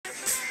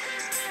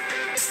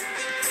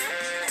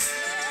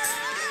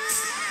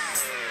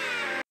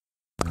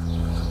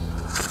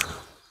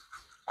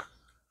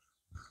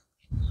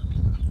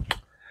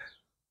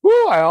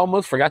I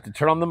almost forgot to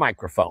turn on the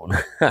microphone.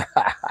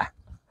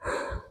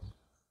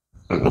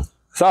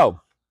 So,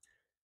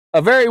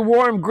 a very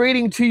warm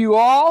greeting to you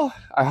all.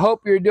 I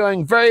hope you're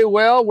doing very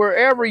well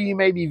wherever you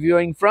may be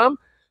viewing from.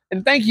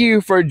 And thank you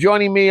for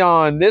joining me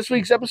on this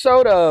week's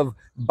episode of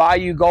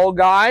Bayou Gold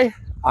Guy.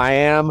 I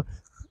am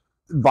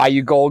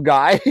Bayou Gold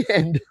Guy,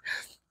 and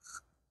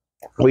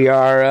we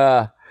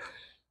are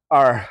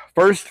our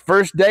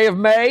first day of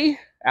May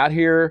out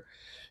here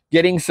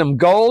getting some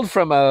gold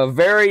from a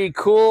very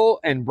cool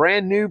and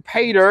brand new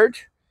pay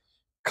dirt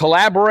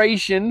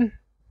collaboration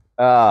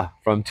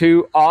from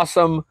two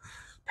awesome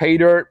pay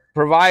dirt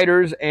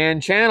providers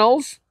and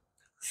channels.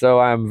 So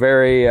I'm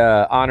very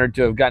honored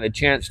to have gotten a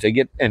chance to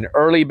get an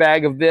early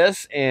bag of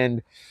this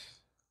and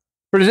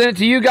present it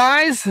to you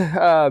guys.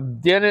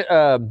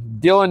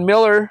 Dylan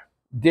Miller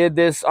did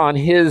this on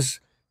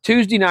his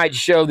Tuesday night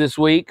show this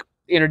week,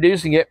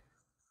 introducing it.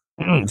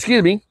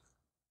 Excuse me.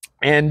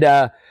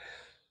 And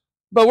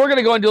but we're going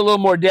to go into a little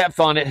more depth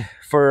on it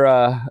for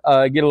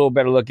get a little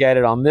better look at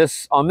it on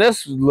this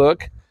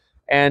look.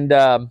 And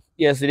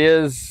yes, it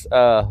is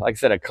like I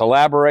said, a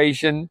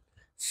collaboration.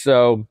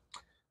 So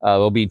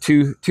there'll be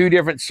two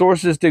different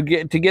sources to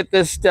get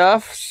this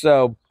stuff.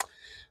 So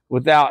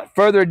without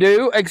further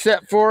ado,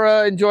 except for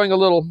enjoying a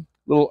little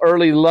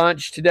early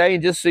lunch today,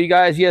 and just so you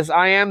guys, yes,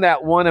 I am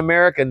that one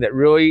American that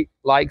really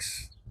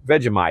likes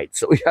Vegemite.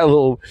 So we got a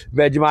little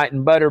Vegemite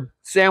and butter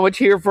sandwich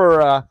here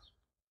for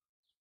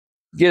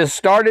get us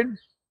started.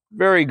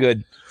 Very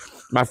good.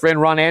 My friend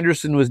Ron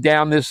Anderson was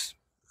down this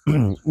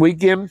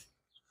weekend.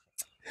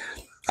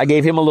 I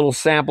gave him a little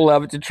sample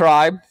of it to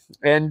try,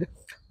 and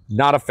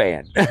not a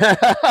fan.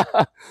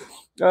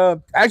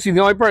 Actually,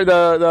 the only person,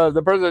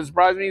 the person that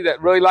surprised me that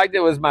really liked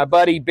it was my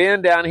buddy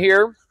Ben down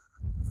here.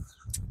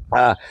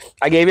 I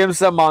gave him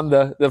some on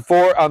the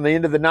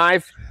end of the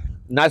knife,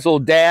 nice little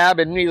dab,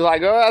 and he's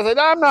like, "Oh," I said,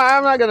 "I'm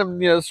not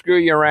gonna screw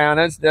you around.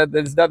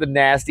 That's nothing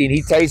nasty." And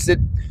he tasted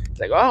it. He's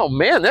like, "Oh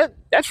man,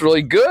 that's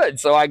really good."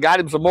 So I got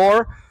him some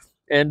more,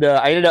 and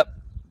I ended up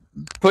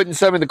putting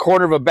some in the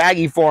corner of a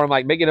baggie for him,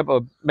 like making him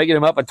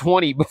up a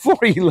 20 before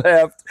he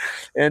left,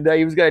 and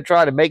he was going to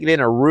try to make it in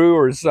a roux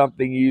or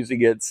something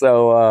using it.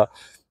 So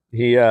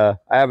I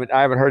haven't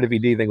heard if he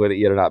did anything with it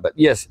yet or not. But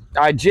yes,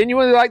 I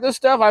genuinely like this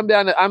stuff.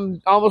 I'm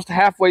almost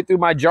halfway through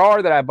my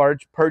jar that I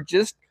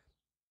purchased,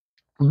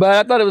 but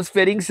I thought it was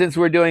fitting since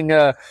we're doing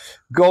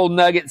gold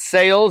nugget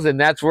sales, and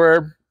that's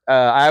where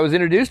I was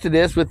introduced to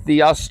this. With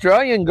the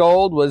Australian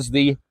gold was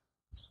a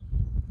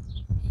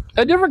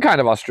different kind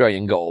of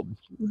Australian gold.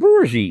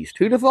 Brewer's yeast,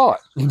 who'd have thought?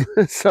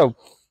 So,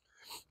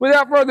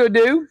 without further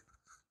ado,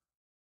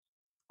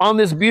 on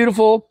this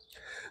beautiful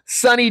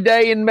sunny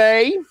day in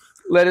May,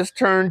 let us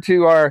turn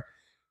to our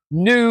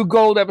new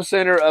gold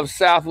epicenter of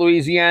South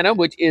Louisiana,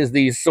 which is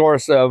the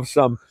source of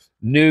some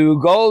new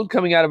gold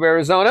coming out of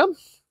Arizona.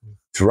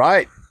 That's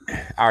right.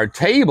 Our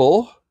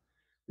table,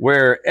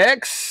 where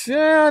X,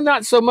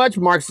 not so much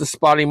marks the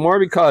spot anymore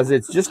because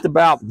it's just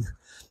about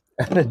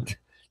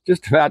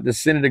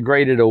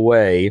disintegrated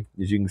away.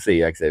 As you can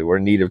see, like I said, we're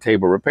in need of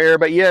table repair.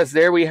 But yes,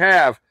 there we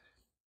have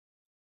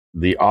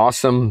the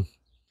awesome,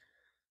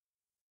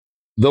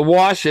 the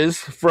washes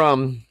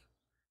from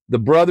the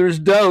brothers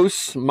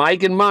Dose,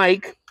 Mike and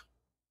Mike.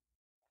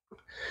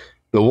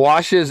 The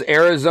washes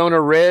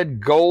Arizona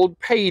red gold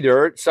pay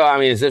dirt. So, I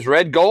mean, is this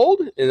red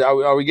gold?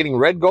 Are we getting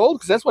red gold?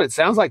 Because that's what it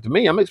sounds like to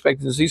me. I'm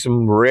expecting to see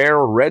some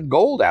rare red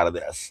gold out of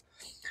this.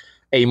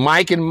 A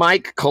Mike and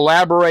Mike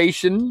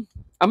collaboration.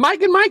 A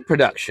Mike and Mike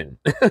production.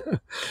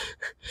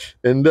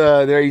 And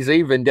there you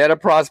see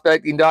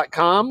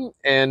vendettaprospecting.com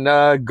and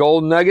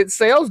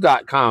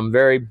goldnuggetsales.com.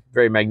 Very,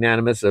 very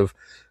magnanimous of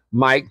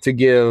Mike to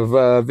give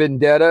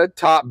Vendetta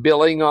top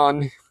billing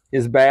on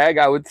his bag,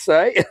 I would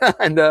say.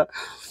 And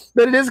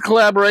but it is a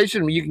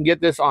collaboration. You can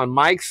get this on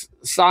Mike's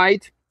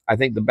site. I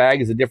think the bag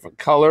is a different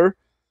color,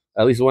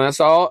 at least the one I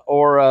saw,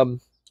 or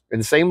in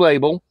the same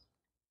label.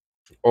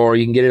 Or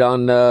you can get it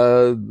on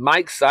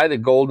Mike's site, the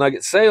Gold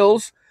Nugget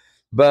Sales.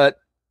 But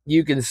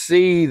you can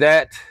see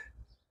that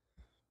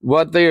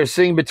what they are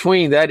seeing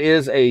between, that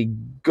is a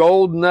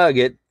gold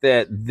nugget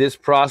that this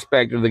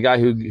prospector, the guy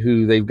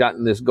who they've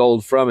gotten this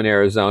gold from in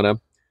Arizona,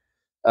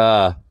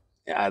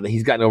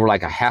 he's gotten over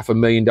like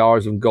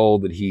 $500,000 of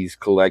gold that he's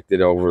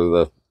collected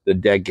over the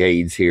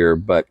decades here.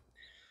 But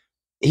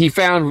he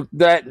found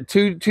that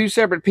two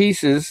separate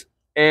pieces,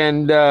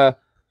 and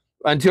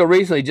until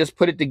recently just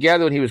put it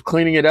together when he was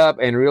cleaning it up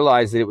and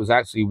realized that it was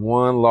actually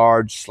one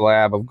large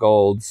slab of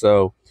gold.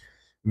 So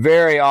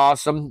very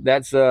awesome.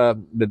 That's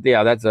on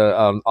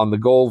the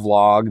gold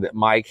vlog that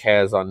Mike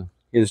has on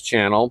his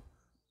channel,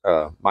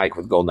 Mike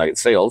with Gold Nugget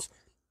Sales.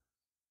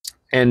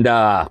 And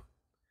yeah,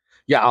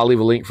 I'll leave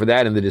a link for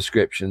that in the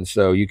description,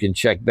 so you can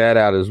check that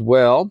out as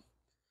well.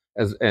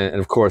 And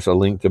of course, a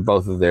link to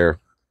both of their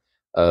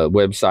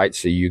websites,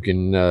 so you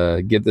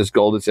can get this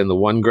gold. It's in the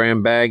 1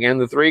 gram bag and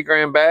the 3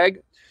 gram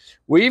bag.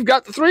 We've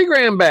got the 3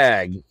 gram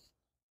bag,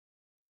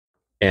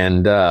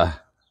 and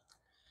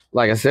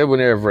like I said,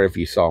 if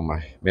you saw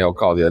my mail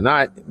call the other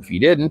night, if you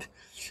didn't,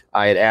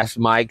 I had asked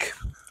Mike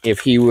if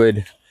he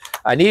would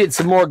I needed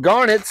some more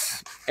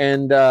garnets,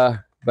 and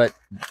but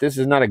this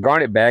is not a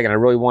garnet bag, and I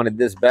really wanted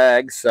this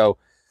bag. So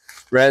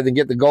rather than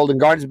get the golden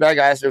garnets bag,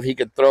 I asked him if he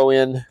could throw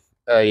in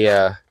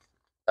a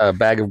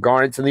bag of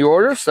garnets in the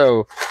order.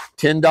 So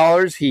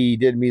 $10. He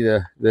did me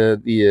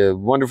the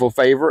wonderful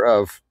favor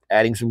of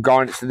adding some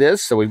garnets to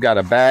this. So we've got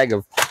a bag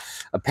of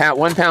a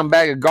 1 pound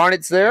bag of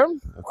garnets there.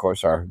 Of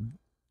course, our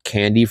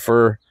candy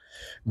for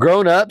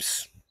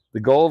grown-ups, the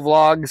Gold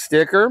Vlog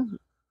sticker,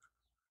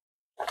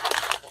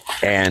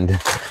 and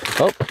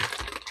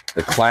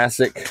the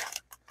classic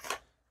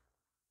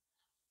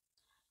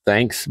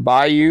thanks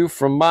Bayou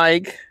from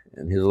Mike,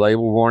 and his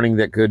label warning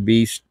that could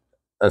be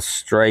a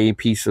stray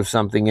piece of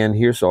something in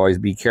here, so always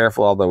be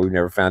careful, although we've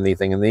never found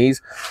anything in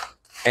these.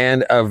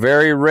 And a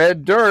very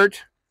red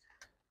dirt,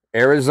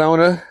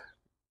 Arizona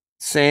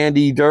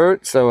sandy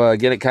dirt. So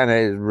again, it kind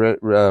of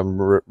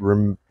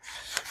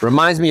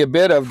reminds me a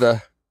bit of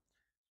the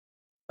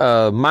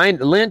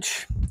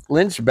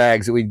lynch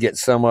bags that we'd get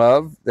some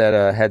of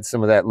that had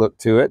some of that look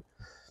to it.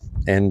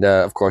 And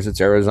of course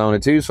it's Arizona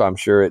too, so I'm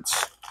sure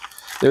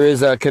there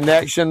is a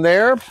connection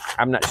there.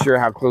 I'm not sure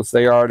how close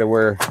they are to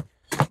where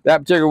that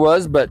particular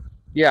was, but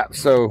yeah,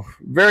 so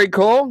very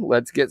cool.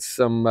 Let's get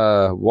some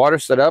water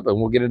set up and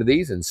we'll get into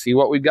these and see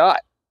what we've got.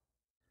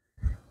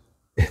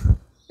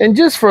 And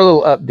just for a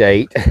little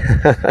update,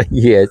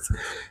 yes,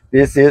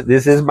 this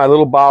is my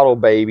little bottle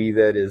baby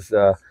that is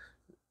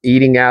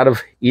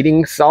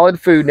eating solid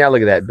food. Now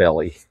look at that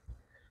belly.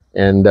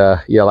 And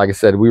yeah, like I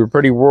said, we were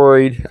pretty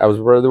worried. I was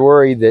rather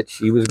worried that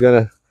she was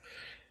gonna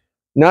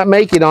not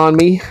make it on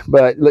me,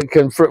 but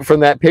looking from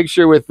that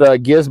picture with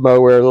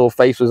Gizmo, where her little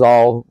face was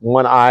all,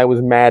 one eye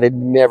was matted,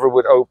 never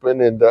would open,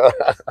 and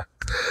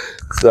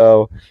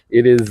so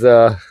it is.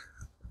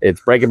 It's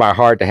breaking my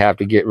heart to have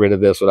to get rid of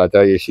this one. I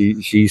tell you,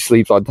 she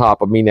sleeps on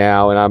top of me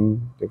now,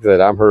 and like I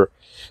said,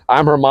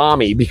 I'm her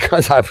mommy,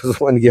 because I was the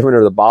one giving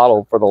her the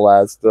bottle for the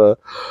last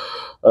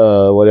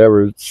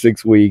whatever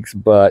 6 weeks.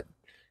 But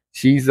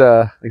she's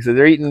like I said,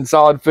 they're eating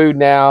solid food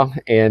now,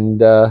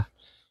 and I'm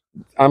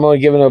only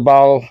giving her a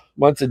bottle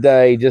once a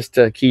day just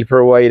to keep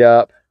her weight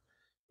up,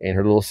 and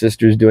her little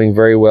sister's doing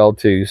very well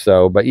too.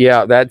 So, but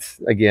yeah,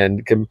 that's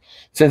again,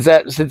 since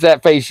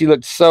that face, she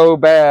looked so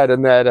bad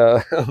in that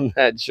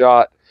that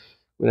shot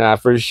when I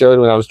first showed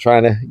her, when I was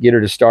trying to get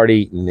her to start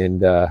eating,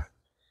 and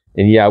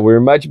yeah,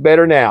 we're much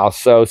better now.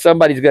 So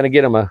somebody's going to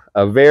get him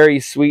a very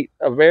sweet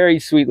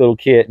little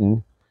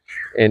kitten.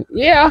 And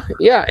yeah,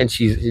 and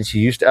she's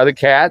used to other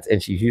cats,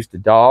 and she's used to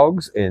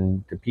dogs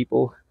and to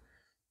people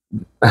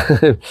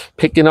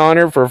picking on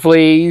her for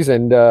fleas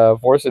and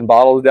forcing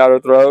bottles down her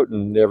throat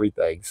and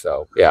everything.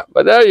 So yeah,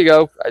 but there you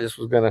go. I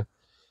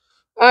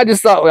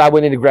just thought I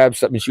went in to grab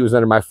something. She was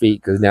under my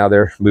feet, because now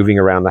they're moving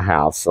around the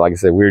house. So like I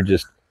said, we're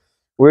just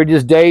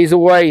days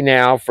away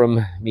now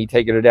from me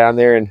taking her down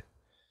there and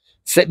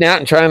sitting out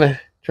and trying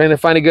to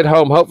find a good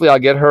home. Hopefully I'll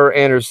get her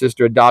and her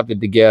sister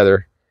adopted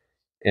together,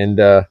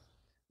 and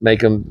make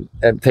them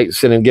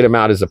sit and get them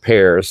out as a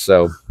pair.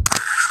 So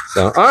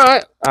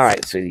all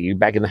right. So you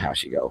back in the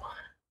house you go.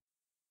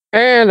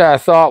 And I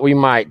thought we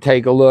might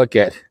take a look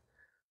at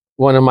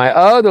one of my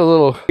other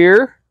little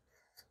here.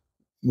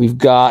 We've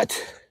got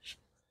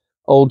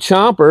old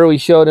Chomper. We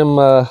showed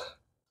him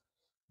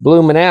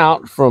blooming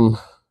out from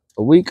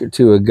a week or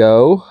two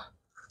ago,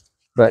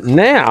 but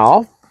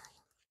now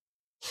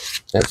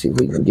let's see if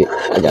we can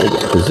I gotta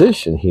get a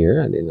position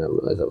here. I didn't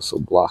realize I was so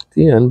blocked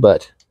in,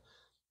 but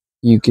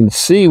you can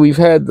see we've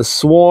had the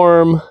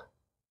swarm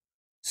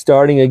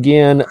starting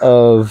again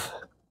of,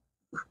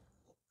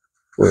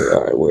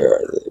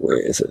 where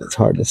is it? It's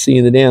hard to see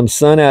in the damn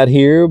sun out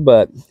here,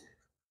 but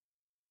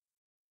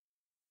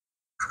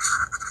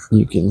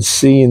you can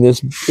see in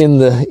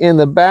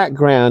the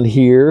background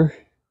here.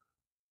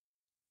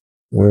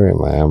 Where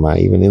am I? Am I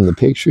even in the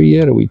picture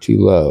yet? Are we too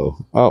low?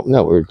 Oh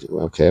no, we're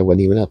okay. I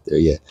wasn't even up there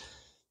yet.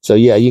 So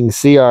yeah, you can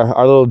see our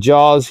little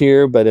jaws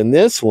here, but in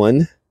this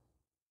one's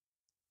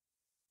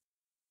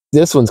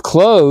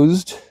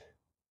closed,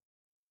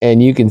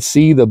 and you can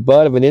see the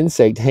butt of an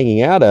insect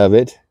hanging out of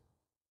it.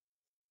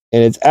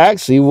 And it's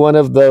actually one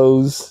of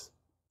those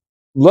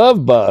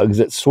love bugs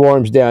that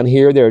swarms down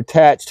here. They're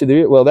attached to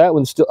that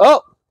one's still,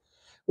 oh,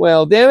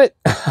 well, damn it.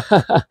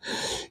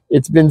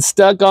 It's been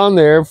stuck on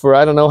there for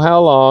I don't know how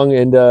long,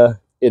 and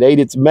it ate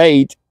its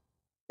mate.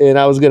 And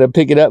I was going to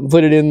pick it up and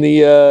put it in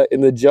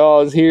the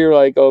jaws here,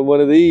 like on one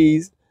of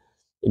these.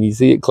 And you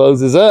see it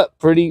closes up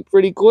pretty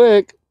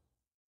quick.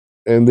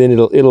 And then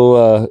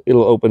it'll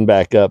open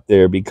back up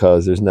there,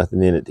 because there's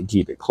nothing in it to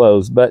keep it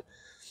closed. But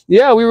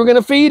yeah, we were going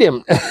to feed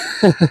him.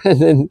 And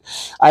then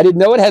I didn't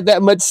know it had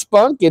that much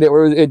spunk in it,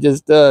 where it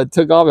just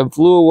took off and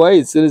flew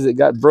away as soon as it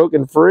got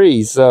broken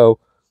free. So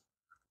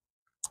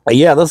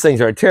yeah, those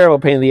things are a terrible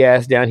pain in the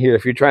ass down here.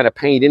 If you're trying to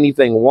paint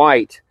anything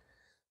white,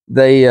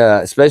 they,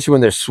 especially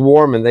when they're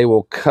swarming, they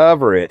will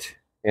cover it.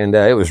 And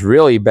it was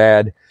really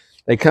bad.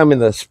 They come in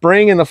the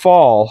spring and the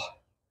fall.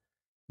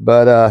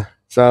 But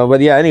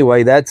yeah,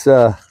 anyway, that's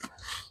it'll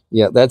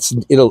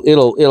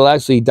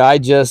actually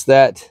digest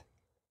that.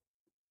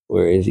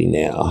 Where is he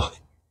now?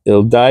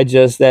 it'll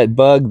digest that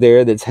bug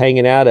there that's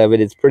hanging out of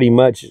it. It's pretty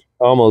much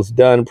almost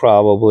done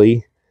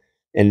probably,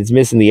 and it's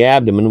missing the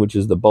abdomen, which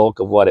is the bulk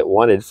of what it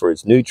wanted for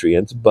its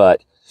nutrients.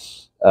 But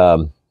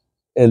and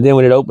then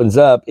when it opens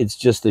up, it's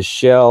just the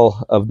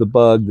shell of the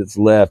bug that's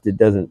left. It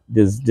doesn't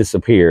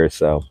disappear.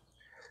 So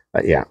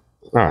yeah.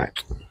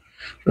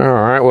 All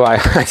right, well,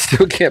 I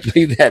still can't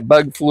believe that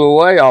bug flew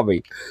away on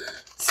me.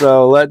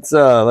 So let's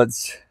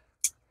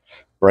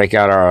break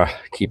out our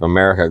Keep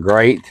America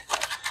Great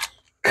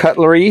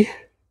cutlery,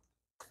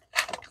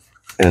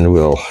 and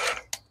we'll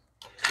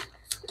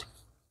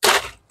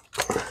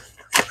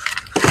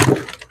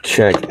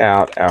check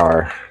out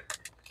our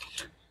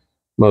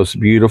most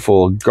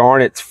beautiful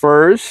garnets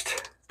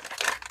first.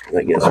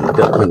 I guess we'll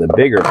dump them in the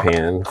bigger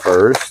pan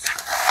first.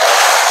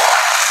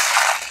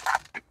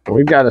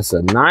 We've got us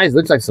a nice,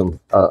 looks like some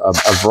a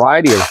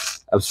variety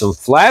of some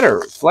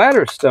flatter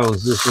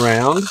stones this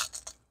round,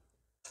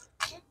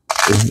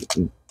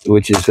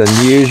 which is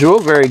unusual,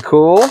 very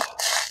cool.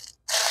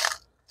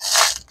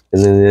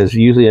 And then, as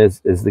usually as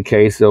the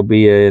case, there'll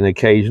be an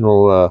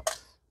occasional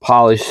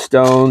polished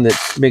stone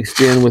that's mixed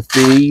in with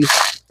these.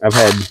 I've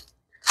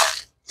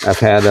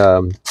had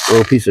a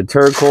little piece of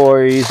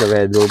turquoise. I've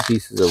had little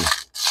pieces of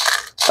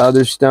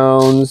other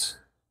stones.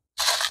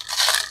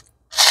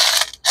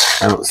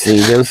 I don't see.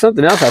 There was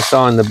something else I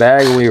saw in the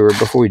bag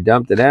before we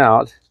dumped it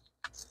out.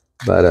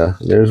 But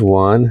there's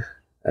one.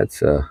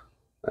 That's not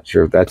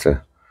sure if that's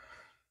a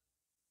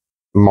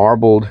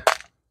marbled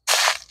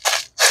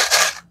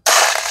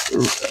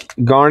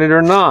garnet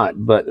or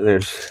not. But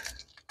there's,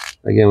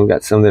 again, we've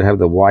got some that have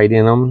the white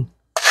in them.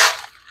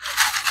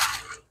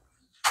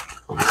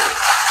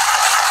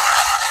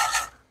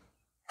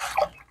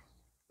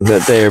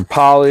 That they're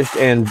polished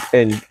and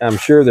I'm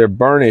sure they're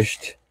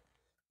burnished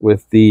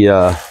with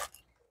the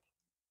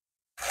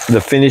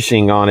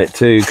finishing on it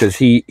too, because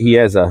he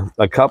has a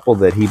couple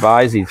that he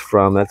buys these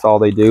from. That's all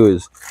they do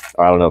is,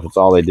 I don't know if it's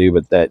all they do,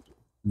 but that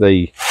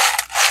they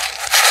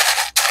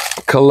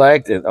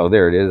collect it. Oh,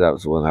 there it is. That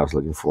was the one I was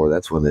looking for.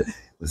 That's one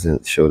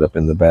that showed up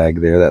in the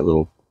bag there. That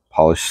little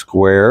polished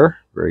square,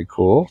 very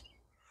cool.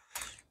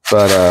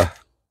 But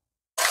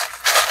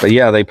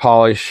yeah, they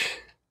polish.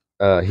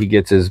 He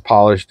gets his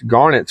polished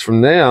garnets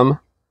from them,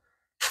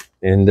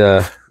 and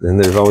then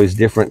there's always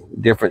different.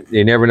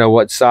 You never know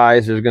what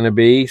size there's going to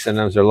be.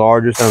 Sometimes they're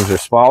larger, sometimes they're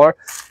smaller,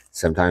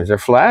 sometimes they're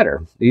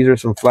flatter. These are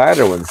some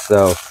flatter ones,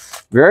 so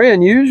very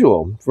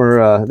unusual.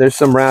 For there's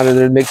some rounder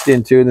that are mixed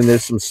into, and then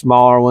there's some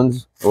smaller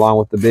ones along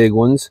with the big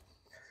ones,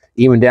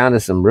 even down to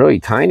some really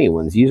tiny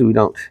ones. Usually we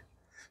don't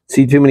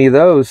see too many of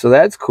those, so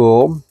that's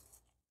cool.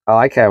 I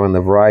like having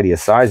the variety of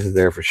sizes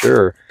there for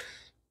sure.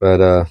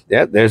 But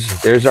yeah,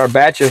 there's our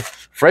batch of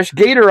fresh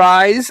gator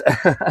eyes.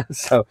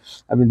 So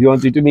I've been going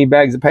through too many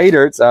bags of pay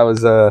dirts. I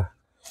was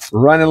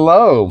running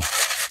low.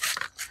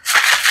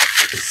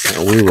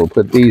 So we will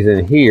put these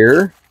in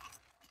here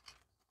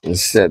and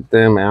set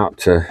them out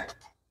to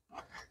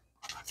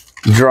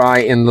dry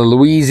in the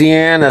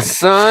Louisiana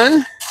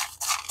sun.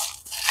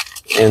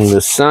 And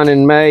the sun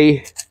in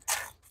May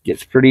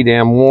gets pretty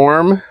damn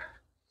warm.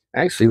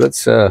 Actually,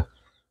 let's go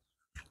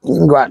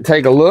out and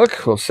take a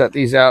look. We'll set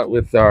these out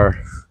with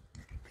our...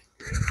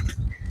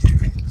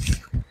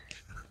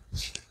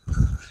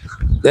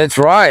 That's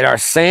right, our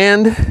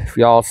sand. If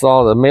y'all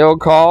saw the mail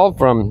call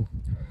from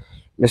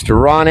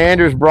Mr. Ron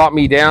Anders, brought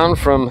me down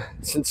from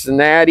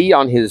Cincinnati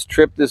on his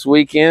trip this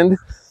weekend.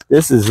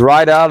 This is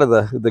right out of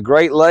the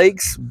Great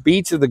Lakes,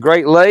 beach of the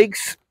Great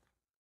Lakes.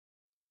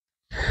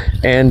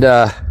 And,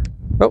 oh,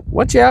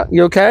 watch out,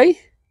 you okay?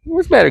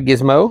 What's the matter,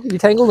 Gizmo? You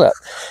tangled up.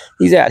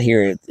 He's out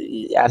here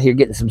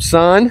getting some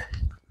sun.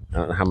 I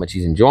don't know how much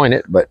he's enjoying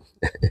it, but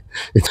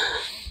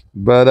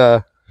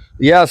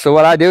yeah, so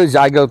what I do is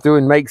I go through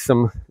and make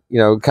some,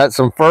 cut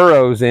some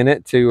furrows in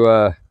it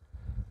to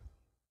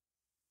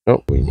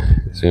oh, we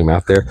zoom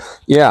out there.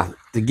 Yeah,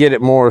 to get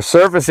it more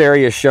surface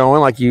area showing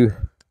like you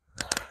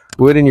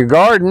would in your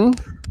garden.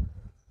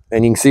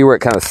 And you can see where it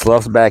kind of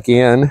sloughs back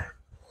in.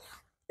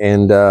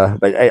 And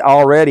but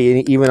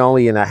already, even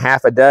only in a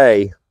half a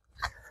day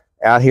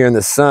out here in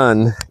the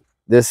sun,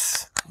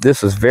 this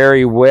was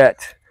very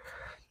wet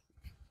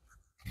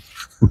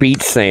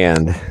beach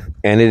sand,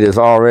 and it is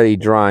already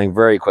drying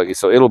very quickly.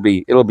 So it'll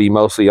be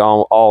mostly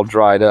all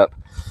dried up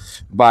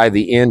by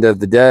the end of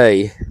the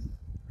day,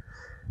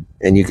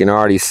 and you can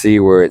already see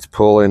where it's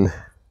pulling.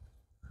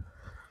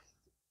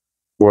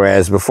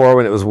 Whereas before,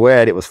 when it was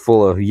wet, it was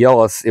full of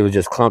yellow. It was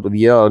just clumped with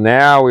yellow.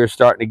 Now we're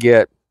starting to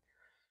get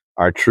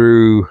our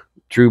true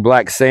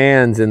black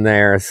sands in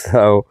there.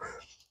 So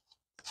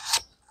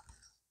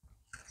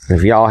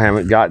if y'all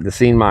haven't got to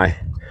see my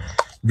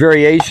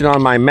variation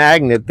on my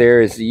magnet,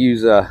 there is to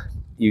use I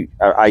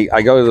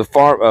go to the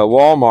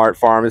Walmart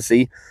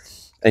pharmacy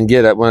and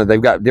get one.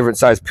 They've got different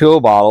size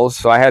pill bottles.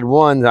 So I had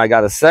one, and I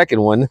got a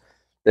second one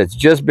that's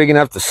just big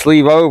enough to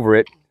sleeve over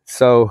it.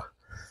 So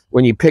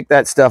when you pick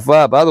that stuff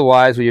up,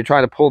 otherwise when you're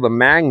trying to pull the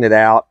magnet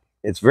out,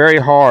 it's very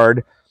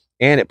hard,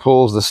 and it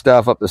pulls the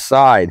stuff up the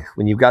side.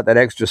 When you've got that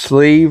extra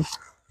sleeve,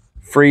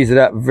 frees it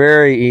up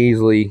very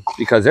easily,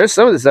 because there's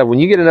some of this stuff when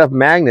you get enough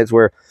magnets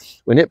where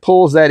when it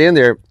pulls that in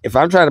there, if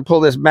I'm trying to pull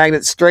this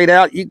magnet straight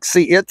out, you can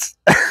see it's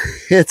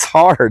it's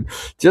hard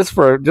just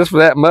for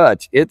that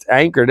much. It's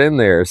anchored in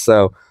there.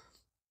 So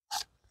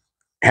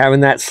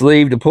having that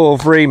sleeve to pull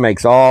free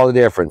makes all the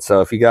difference.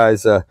 So if you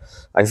guys, like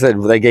I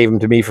said, they gave them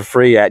to me for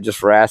free just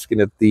for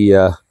asking at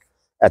the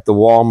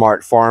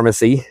Walmart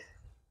pharmacy.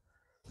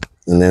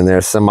 And then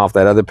there's some off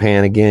that other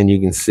pan again. You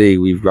can see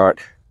we've got.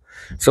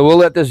 So we'll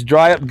let this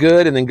dry up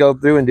good, and then go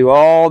through and do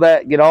all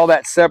that, get all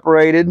that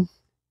separated,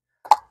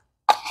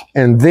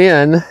 and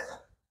then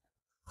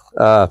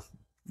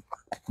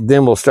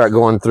we'll start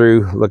going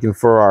through looking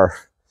for our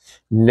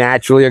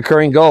naturally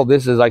occurring gold.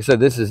 This is, like I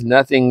said, this is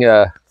nothing.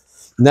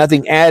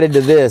 Nothing added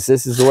to this.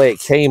 This is the way it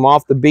came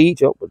off the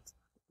beach. Oh, we're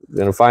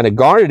gonna find a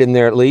garnet in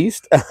there at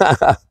least.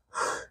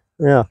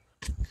 Yeah.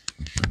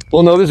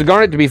 Well, no, there's a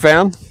garnet to be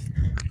found.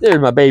 There's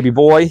my baby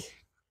boy.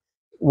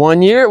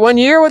 1 year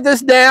with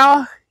this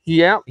now.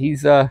 Yeah,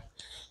 he's a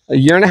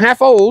year and a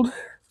half old,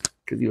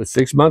 because he was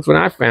 6 months when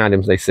I found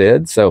him, they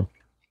said. So,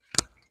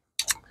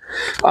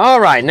 all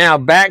right, now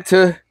back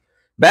to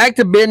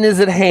business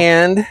at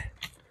hand.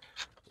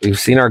 We've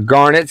seen our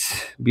garnets.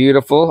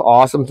 Beautiful.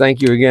 Awesome.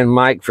 Thank you again,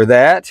 Mike, for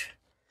that.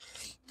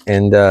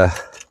 And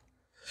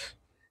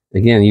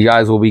again, you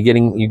guys will be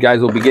getting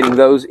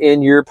those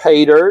in your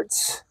pay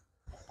dirts.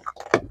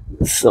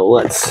 So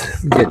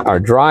let's get our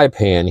dry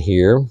pan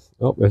here.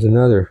 Oh, there's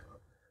another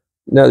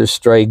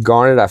stray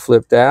garnet I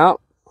flipped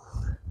out.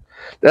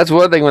 That's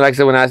one thing, like I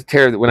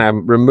said, when I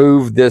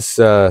remove this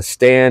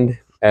stand,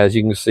 as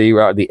you can see,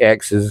 right, the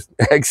X is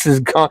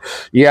gone.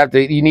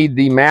 You need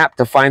the map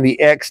to find the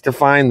X to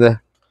find the.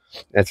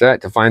 That's right,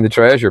 to find the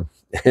treasure.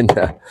 And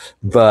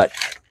what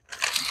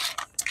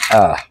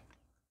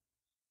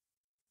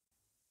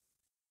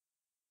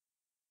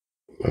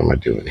am I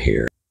doing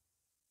here?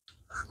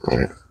 All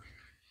right.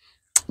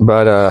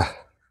 But I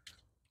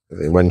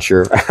wasn't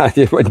sure. I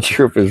wasn't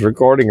sure if it was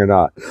recording or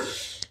not.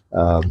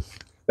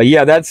 But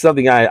yeah, that's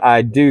something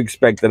I do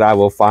expect that I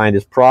will find,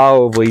 is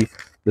probably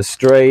the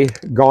stray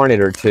garnet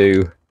or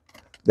two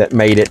that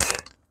made it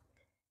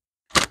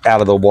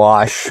out of the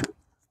wash,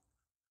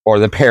 or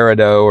the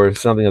peridot, or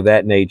something of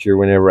that nature,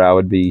 whenever I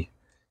would be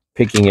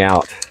picking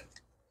out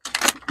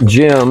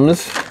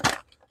gems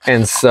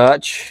and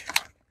such.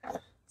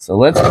 So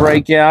let's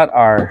break out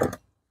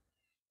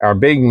our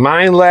big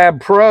Mine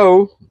Lab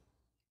Pro,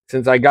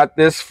 since I got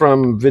this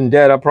from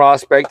Vendetta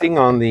Prospecting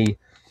on the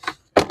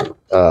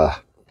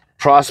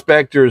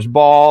Prospector's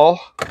Ball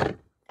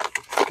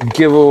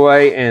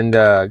giveaway and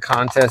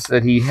contest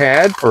that he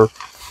had for.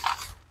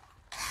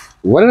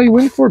 What did he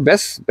win for?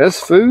 Best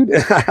food?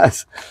 It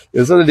has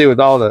something to do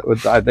with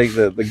I think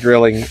the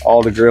grilling,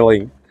 all the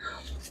grilling.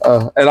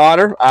 An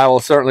honor. I will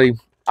certainly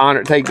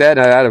take that.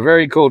 I had a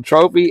very cool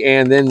trophy,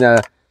 and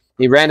then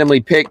he randomly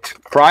picked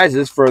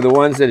prizes for the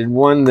ones that had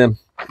won the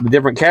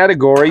different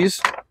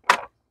categories.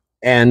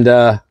 And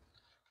yeah,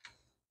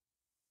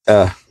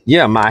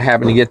 I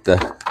happened to get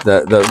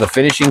the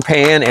finishing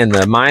pan and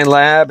the Mine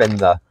Lab and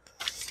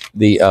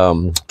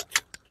the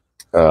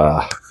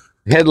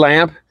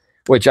headlamp,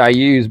 which I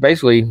use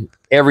basically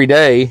every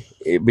day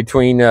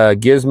between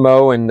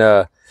Gizmo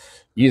and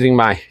using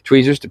my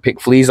tweezers to pick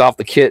fleas off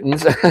the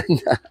kittens.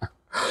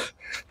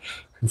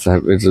 It's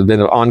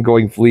been an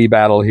ongoing flea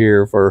battle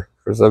here for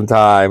some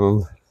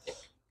time.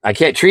 I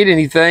can't treat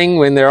anything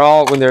when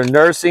they're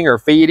nursing or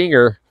feeding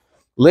or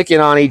licking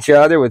on each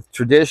other with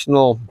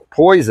traditional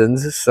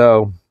poisons.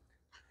 So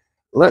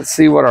let's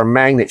see what our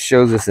magnet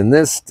shows us in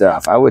this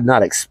stuff. I would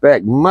not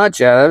expect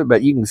much out of it,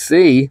 but you can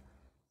see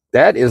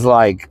that is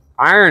like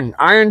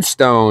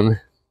ironstone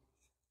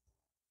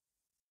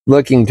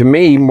looking to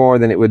me, more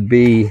than it would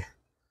be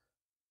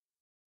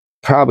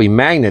probably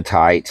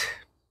magnetite.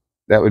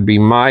 That would be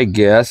my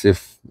guess.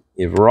 If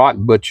Rock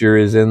Butcher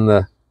is in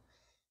the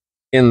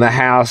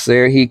house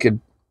there, he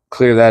could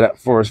clear that up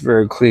for us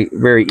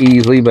very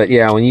easily. But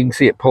yeah, when you can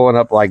see it pulling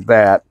up like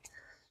that,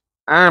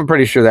 I'm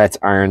pretty sure that's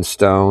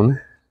ironstone.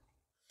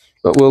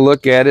 But we'll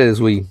look at it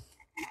as we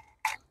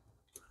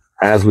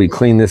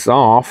clean this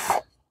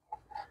off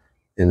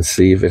and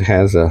see if it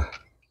has a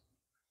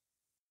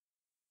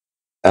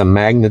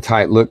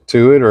magnetite look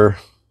to it, or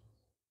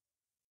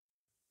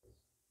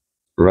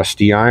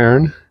rusty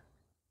iron.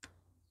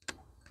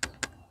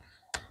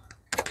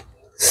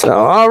 So,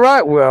 all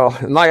right, well,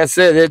 like I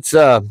said, it's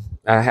I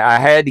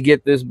had to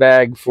get this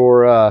bag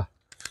for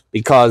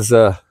because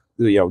the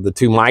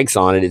two mics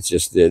on it. It's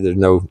just there's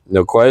no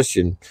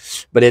question.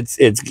 But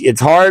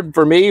it's hard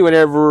for me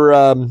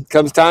whenever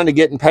comes time to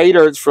getting pay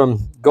dirts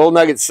from Gold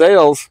Nugget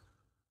Sales.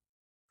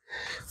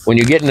 When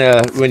you're getting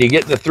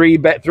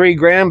the 3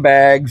 gram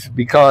bags,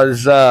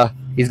 because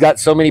he's got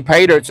so many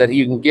pay dirts that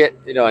you can get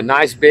a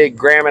nice big 1.5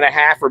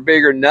 grams or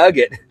bigger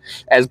nugget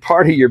as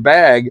part of your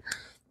bag.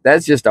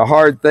 That's just a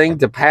hard thing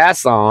to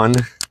pass on.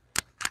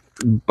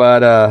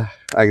 But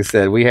like I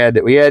said, we had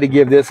to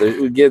give this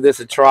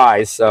a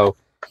try. So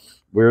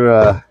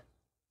we're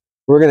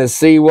gonna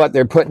see what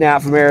they're putting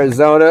out from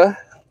Arizona.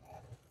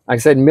 like I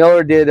said,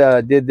 Miller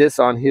did this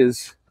on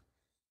his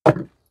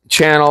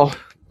channel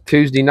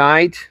Tuesday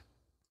night,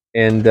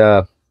 and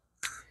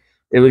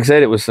it was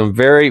said it was some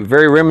very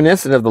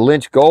reminiscent of the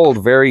Lynch gold,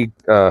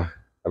 a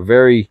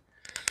very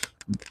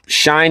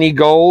shiny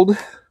gold.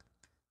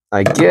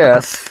 I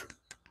guess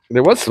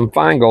there was some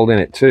fine gold in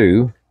it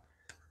too.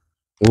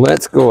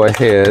 Let's go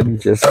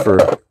ahead, just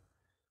for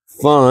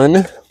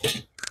fun,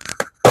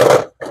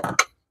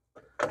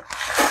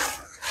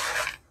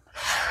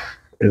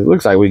 it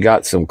looks like we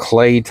got some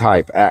clay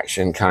type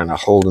action kind of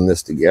holding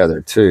this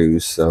together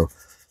too. So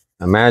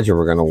I imagine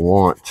we're going to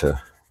want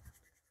to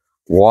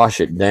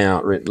wash it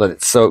down, let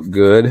it soak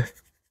good.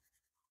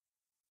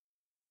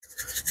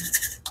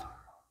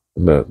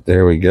 But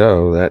there we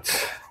go. That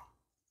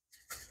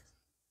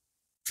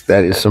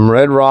is some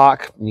red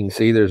rock. You can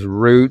see there's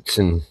roots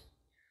and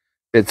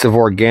bits of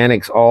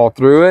organics all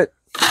through it.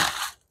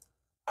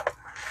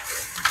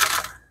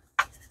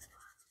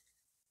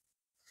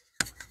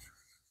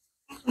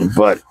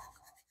 But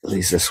at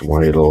least this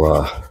one,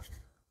 it'll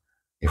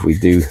if we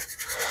do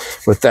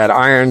with that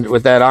iron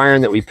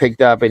that we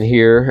picked up in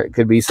here, it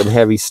could be some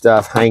heavy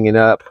stuff hanging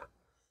up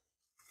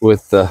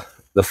with the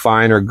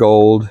finer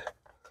gold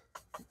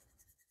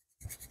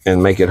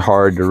and make it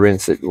hard to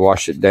rinse it,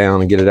 wash it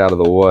down, and get it out of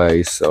the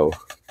way. So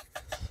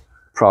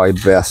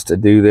probably best to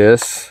do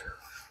this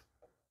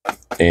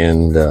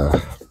and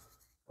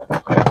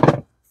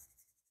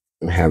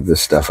have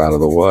this stuff out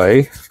of the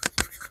way.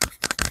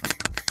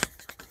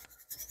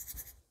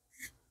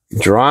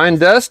 Dry and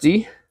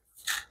dusty.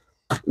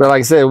 But like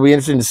I said, it'll be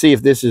interesting to see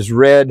if this is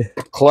red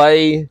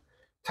clay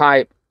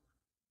type,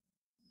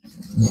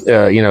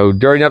 you know,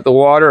 dirtying up the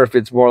water, if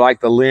it's more like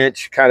the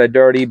Lynch, kind of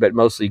dirty, but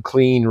mostly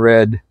clean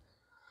red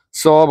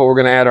soil. But we're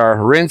going to add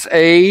our rinse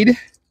aid,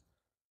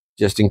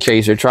 just in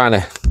case they're trying to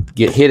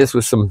hit us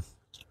with some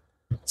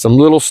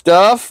little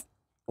stuff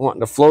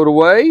wanting to float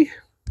away.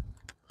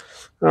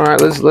 All right,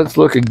 let's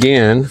look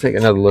again. Take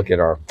another look at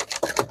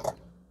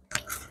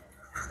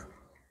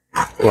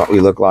what we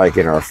look like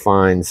in our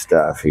fine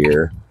stuff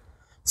here.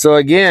 So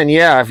again,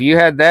 yeah, if you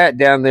had that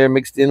down there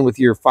mixed in with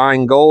your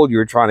fine gold you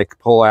were trying to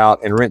pull out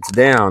and rinse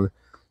down,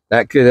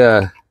 that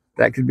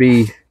could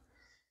be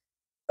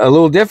a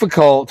little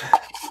difficult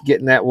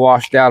getting that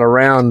washed out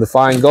around the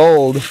fine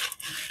gold.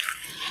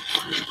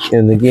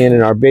 And again,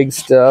 in our big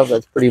stuff,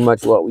 that's pretty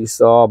much what we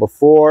saw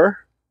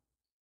before.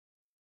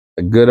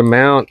 A good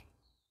amount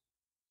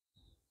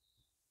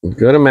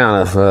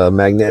of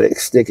magnetic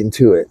sticking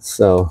to it.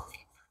 So,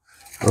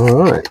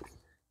 all right.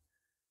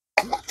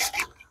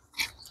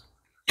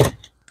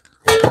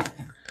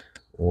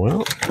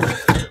 Well,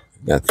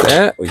 got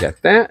that. We got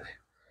that.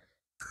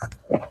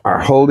 Our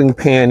holding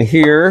pan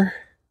here.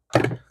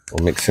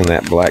 We'll mix in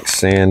that black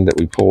sand that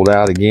we pulled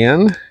out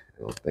again. I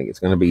don't think it's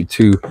going to be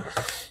too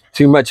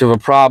much of a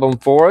problem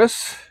for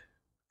us.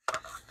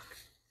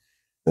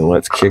 And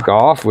let's kick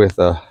off with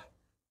a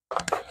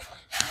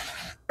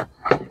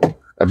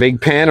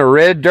big pan of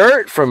red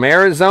dirt from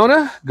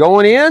Arizona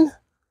going in.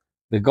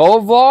 The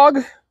Gold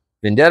Vlog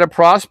Vendetta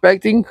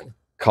Prospecting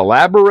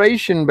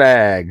Collaboration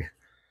Bag.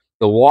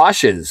 The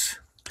washes.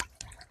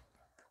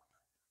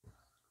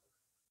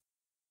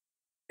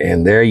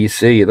 And there you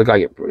see, it looks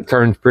like it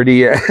turns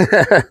pretty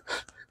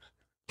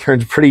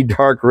turns pretty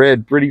dark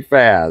red pretty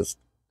fast.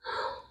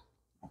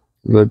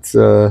 Let's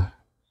we'll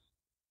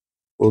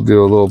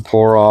do a little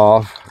pour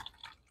off.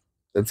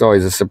 That's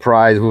always a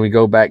surprise when we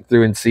go back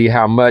through and see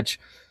how much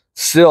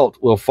silt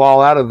will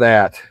fall out of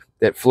that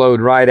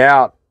flowed right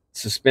out,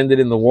 suspended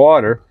in the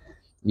water.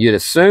 You'd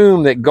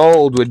assume that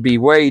gold would be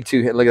way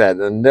too, look at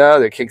that,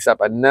 another kicks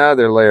up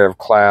another layer of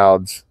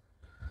clouds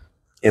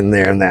in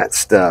there and that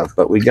stuff.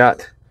 But we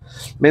got,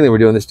 mainly we're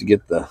doing this to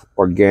get the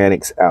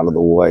organics out of the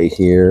way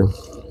here.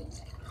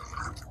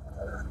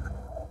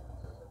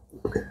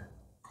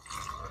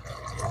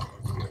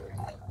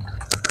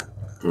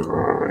 All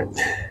right.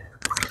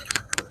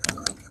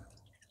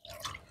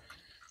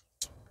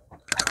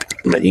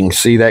 But you can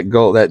see that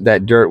gold,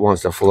 that dirt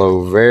wants to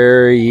flow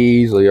very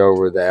easily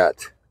over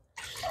that.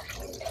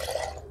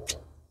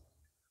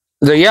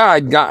 So yeah,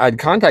 I'd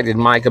contacted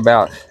Mike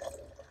about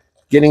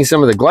getting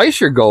some of the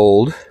glacier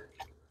gold,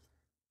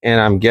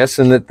 and I'm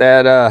guessing that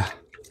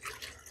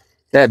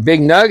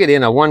big nugget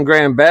in a 1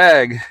 gram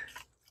bag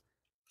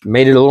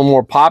made it a little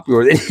more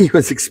popular than he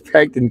was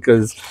expecting,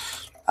 because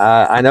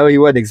I know he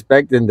wasn't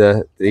expecting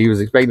he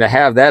was expecting to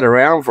have that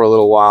around for a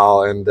little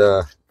while, and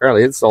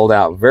apparently it sold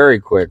out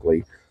very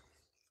quickly.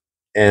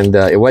 And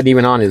it wasn't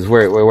even on his it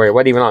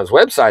wasn't even on his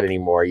website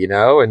anymore, you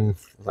know. And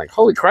I was like,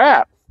 holy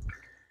crap!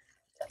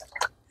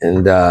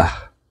 And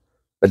but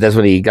that's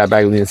when he got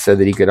back with me and said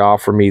that he could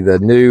offer me the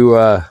new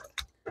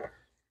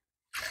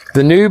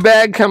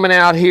bag coming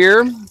out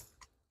here,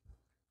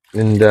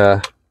 and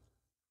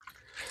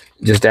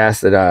just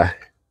asked that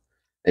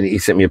and he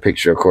sent me a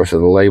picture, of course, of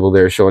the label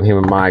there showing him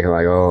and Mike. I'm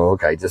like, oh,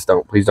 okay,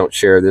 please don't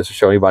share this or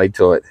show anybody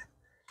till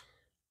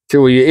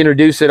we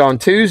introduce it on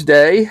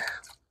Tuesday.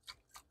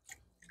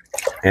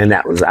 And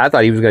I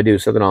thought he was going to do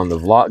something on the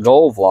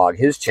Gold Vlog,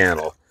 his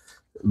channel,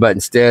 but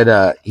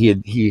instead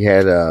he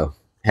had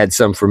Had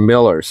some from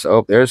Miller.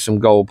 So there's some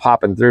gold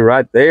popping through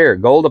right there.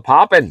 Gold a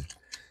popping.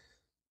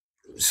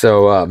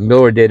 So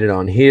Miller did it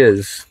on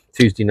his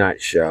Tuesday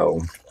night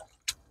show.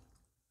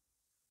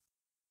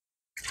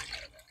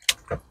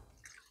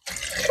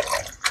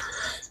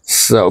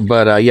 So,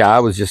 but yeah, I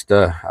was just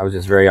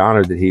very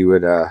honored that he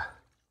would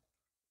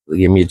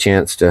give me a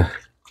chance to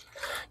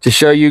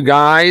show you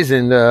guys,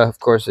 and of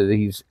course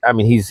he's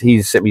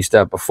sent me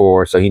stuff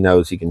before, so he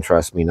knows he can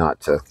trust me not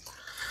to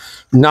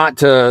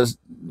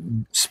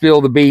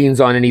spill the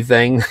beans on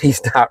anything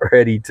he's not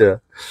ready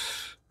to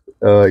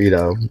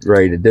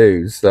ready to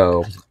do.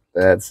 So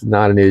that's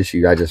not an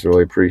issue. I just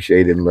really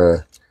appreciate him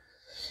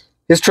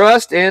his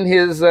trust and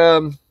his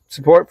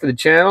support for the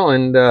channel,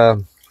 and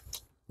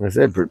like I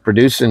said,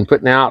 producing,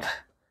 putting out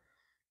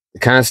the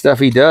kind of stuff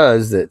he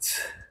does that's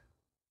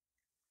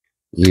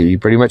you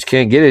pretty much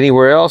can't get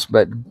anywhere else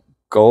but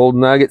gold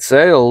nugget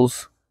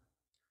sales.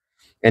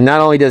 And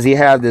not only does he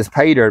have this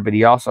pay dirt, but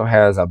he also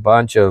has a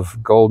bunch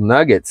of gold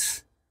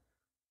nuggets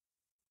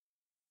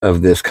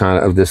of this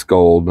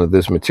gold, of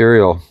this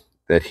material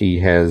that he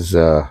has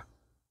that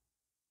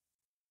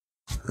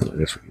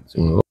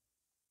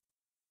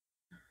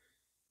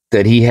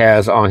he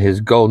has on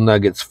his gold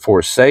nuggets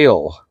for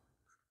sale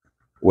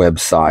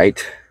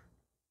website,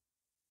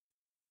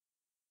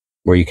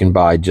 where you can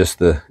buy just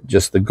the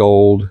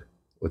gold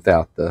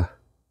without the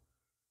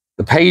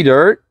pay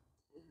dirt.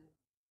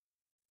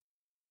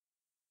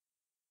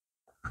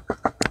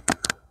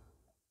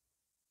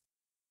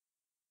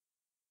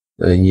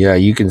 And yeah,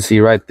 you can see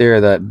right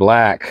there that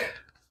black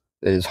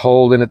that is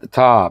holding at the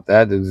top.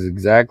 That is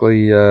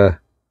exactly the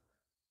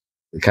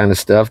kind of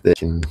stuff that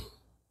can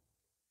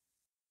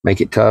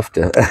make it tough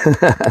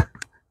to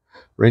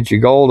rinse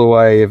your gold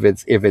away if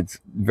it's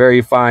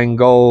very fine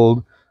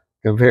gold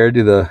compared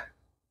to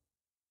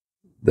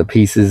the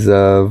pieces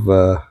of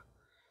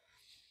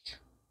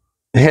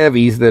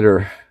heavies that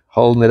are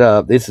holding it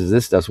up. This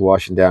stuff's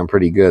washing down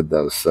pretty good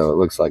though, so it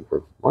looks like we're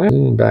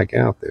back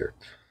out there.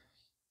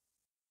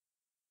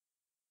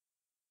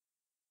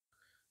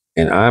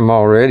 And I'm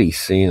already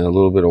seeing a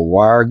little bit of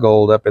wire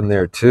gold up in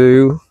there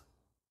too.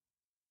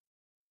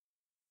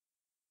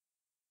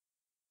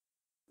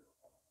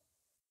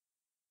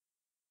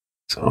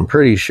 So I'm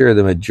pretty sure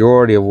the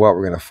majority of what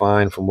we're going to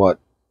find from what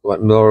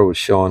Miller was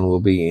showing will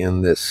be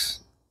in this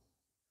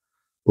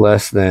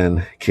less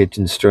than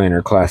kitchen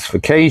strainer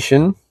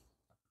classification.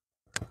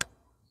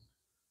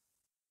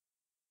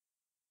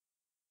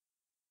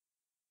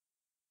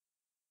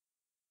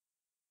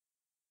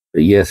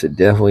 But yes, it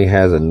definitely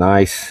has a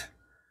nice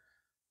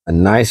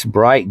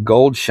bright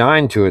gold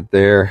shine to it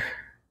there.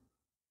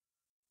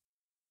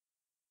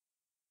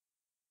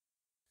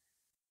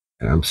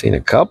 And I'm seeing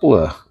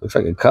looks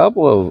like a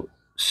couple of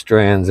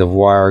strands of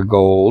wire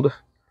gold,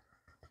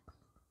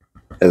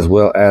 as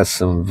well as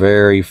some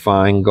very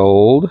fine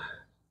gold.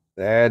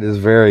 That is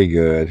very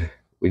good.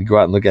 We'd go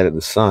out and look at it in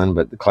the sun,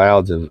 but the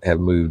clouds have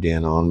moved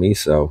in on me,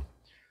 so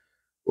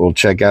we'll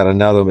check out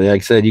another one.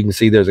 Like I said, you can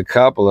see there's a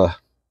couple of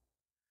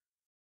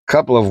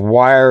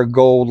wire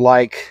gold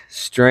like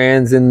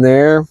strands in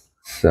there.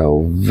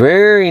 So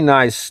very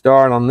nice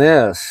start on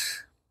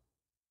this.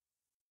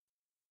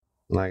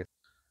 Like,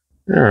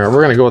 all right,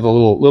 we're gonna go with a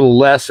little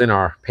less in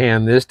our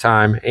pan this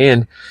time.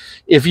 And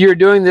if you're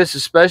doing this,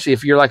 especially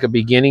if you're like a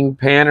beginning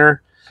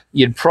panner,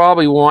 you'd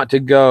probably want to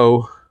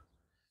go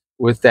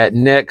with that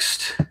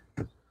next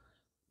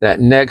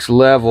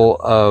level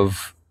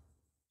of,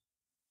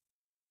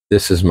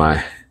 this is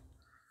my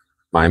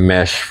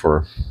mesh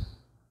for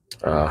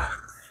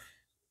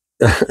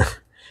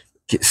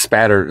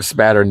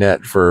spatter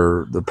net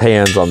for the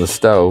pans on the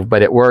stove,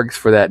 but it works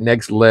for that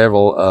next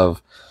level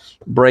of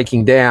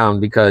breaking down,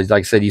 because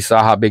like I said, you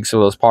saw how big some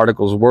of those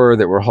particles were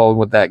that were holding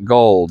with that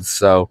gold.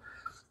 So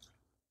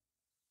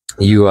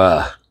you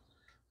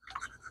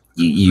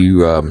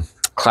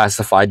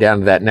classify down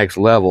to that next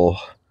level.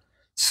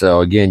 So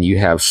again, you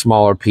have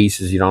smaller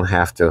pieces. You don't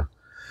have to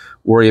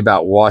worry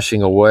about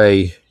washing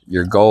away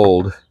your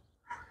gold,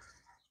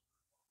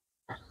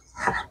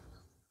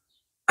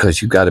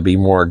 because you've got to be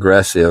more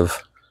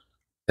aggressive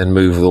and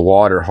move the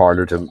water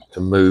harder to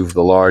move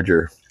the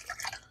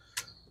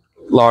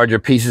larger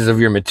pieces of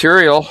your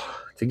material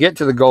to get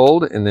to the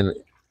gold, and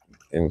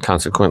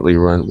consequently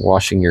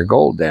washing your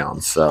gold down.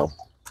 So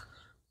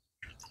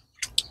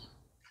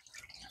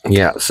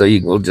yeah, so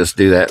we'll just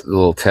do that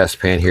little test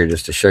pan here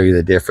just to show you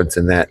the difference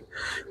in that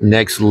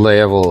next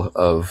level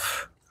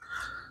of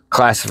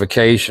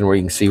classification, where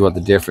you can see what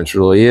the difference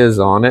really is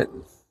on it.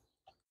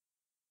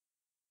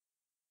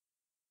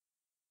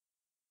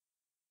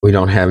 We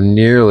don't have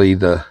nearly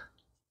the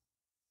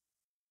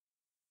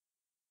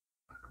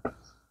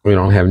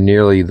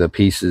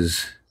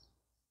pieces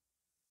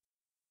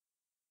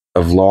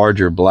of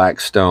larger black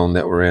stone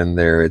that were in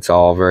there. It's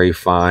all very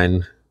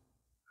fine,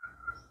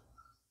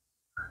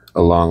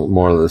 along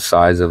more of the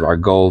size of our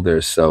gold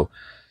there. So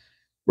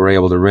we're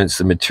able to rinse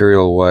the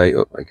material away.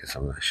 Oh, I guess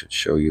I should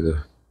show you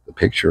the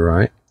picture,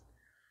 right?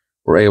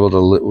 We're able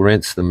to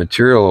rinse the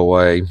material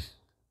away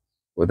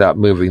without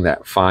moving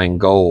that fine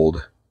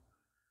gold,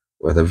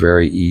 with a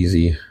very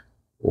easy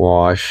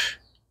wash.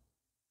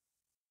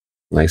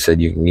 Like I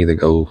said, you can either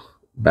go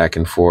back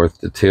and forth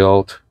to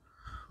tilt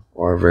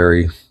or a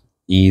very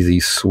easy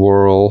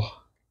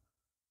swirl.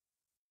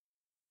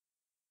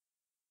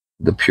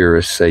 The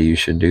purists say you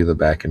should do the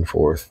back and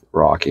forth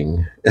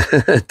rocking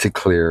to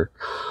clear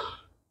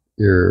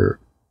your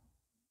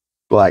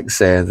black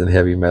sands and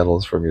heavy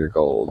metals from your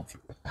gold.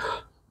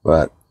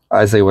 But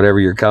I say whatever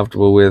you're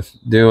comfortable with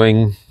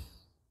doing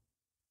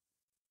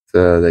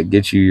that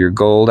gets you your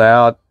gold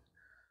out.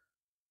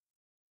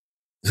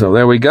 So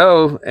there we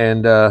go.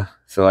 And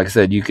so like I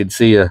said, you could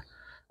see a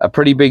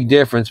pretty big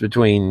difference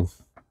between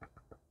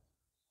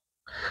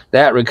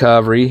that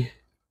recovery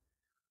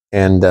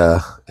and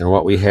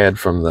what we had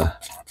from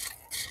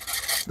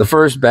the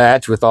first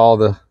batch with all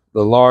the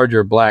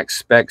larger black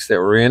specks that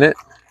were in it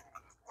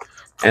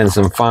and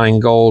some fine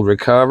gold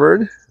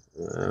recovered.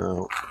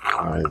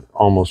 I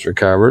almost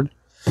recovered.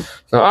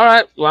 So all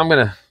right, well, I'm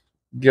gonna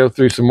go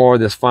through some more of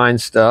this fine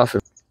stuff.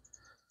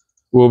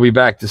 We'll be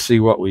back to see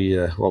what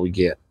we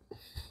get.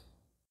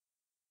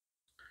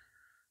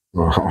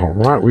 All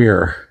right, we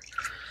are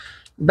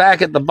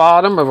back at the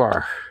bottom of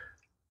our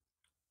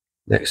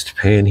next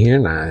pan here,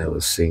 and I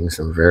was seeing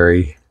some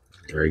very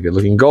good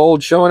looking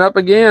gold showing up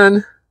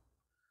again.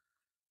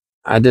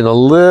 I did a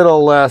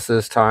little less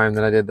this time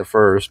than I did the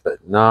first,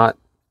 but not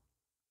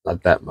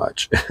that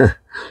much.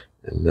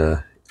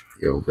 And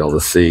you'll be able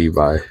to see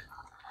by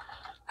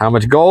how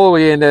much gold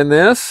we end in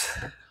this.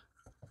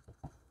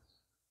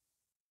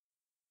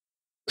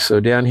 So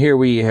down here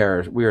we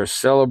are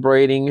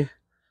celebrating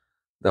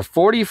the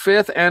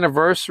 45th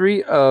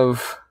anniversary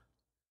of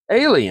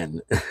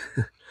Alien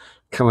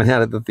coming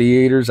out at the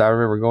theaters. I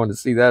remember going to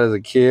see that as a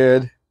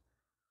kid.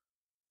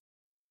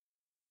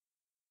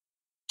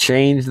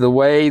 Changed the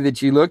way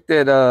that you looked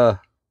at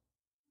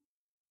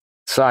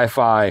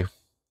sci-fi.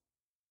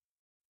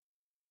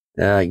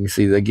 You can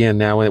see again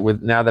now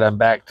now that I'm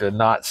back to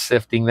not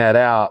sifting that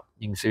out,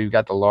 you can see we've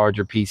got the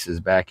larger pieces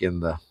back in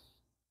the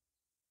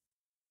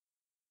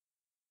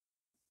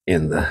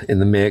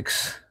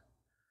mix.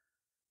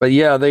 But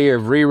yeah, they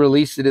have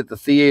re-released it at the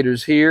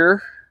theaters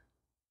here.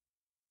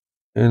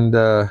 And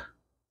I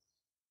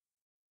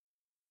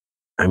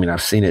mean,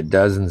 I've seen it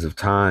dozens of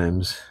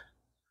times.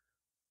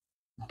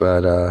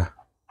 But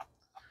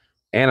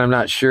and I'm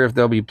not sure if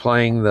they'll be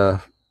playing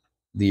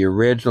the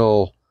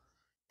original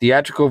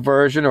theatrical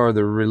version or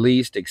the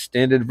released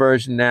extended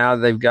version now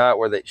they've got,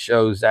 where that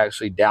shows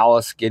actually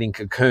Dallas getting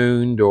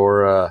cocooned,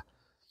 or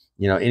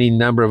you know, any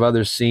number of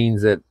other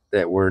scenes that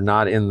were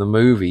not in the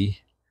movie.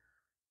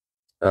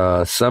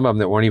 Some of them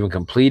that weren't even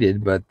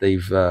completed, but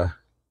they've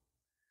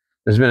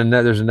there's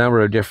a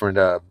number of different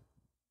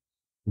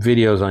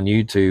videos on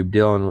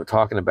YouTube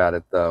talking about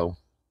it though.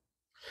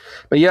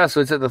 But yeah,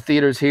 so it's at the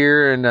theaters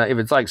here, and if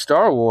it's like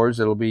Star Wars,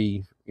 it'll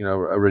be, you know,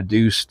 a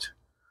reduced,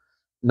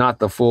 not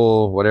the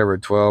full whatever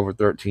 $12 or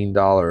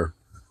 $13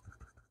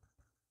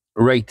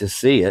 rate to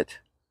see it.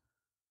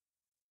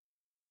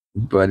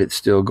 But it's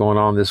still going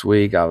on this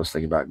week. I was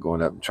thinking about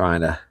going up and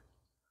trying to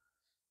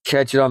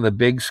catch it on the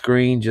big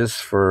screen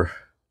just for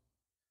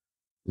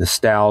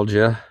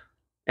nostalgia.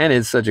 And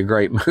it's such a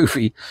great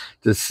movie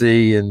to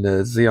see,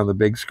 and see on the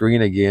big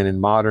screen again in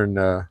modern,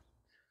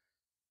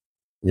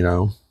 you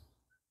know,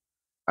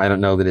 I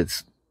don't know that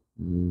it's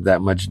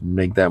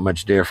make that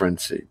much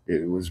difference.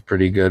 It was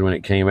pretty good when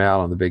it came out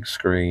on the big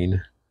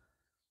screen.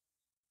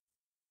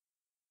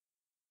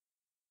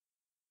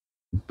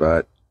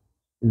 But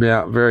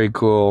yeah, very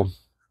cool.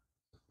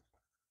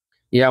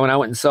 Yeah, when I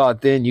went and saw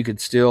it then, you could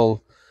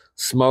still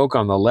smoke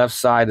on the left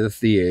side of the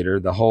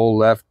theater. The whole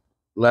left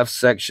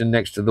section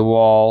next to the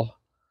wall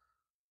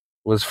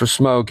was for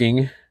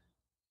smoking.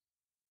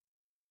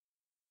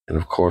 And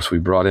of course, we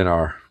brought in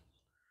our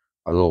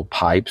little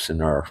pipes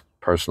and our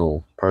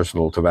personal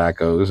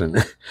tobaccos,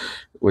 and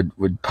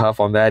would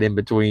puff on that in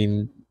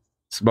between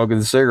smoking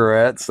the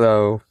cigarettes.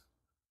 So,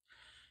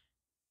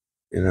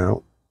 you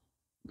know,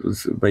 it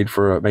was made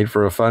for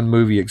a fun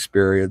movie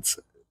experience.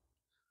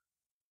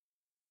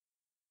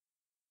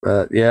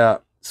 But yeah,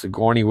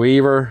 Sigourney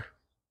Weaver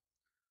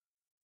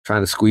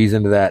trying to squeeze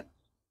into that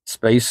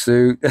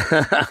spacesuit.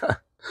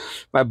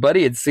 My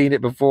buddy had seen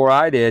it before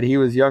I did. He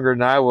was younger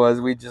than I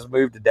was. We just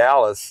moved to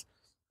Dallas,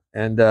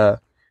 and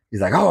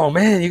he's like, "Oh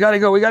man, you gotta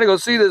go. We gotta go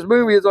see this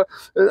movie. It's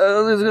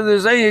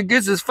there's saying it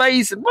gets his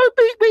face and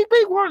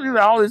beep,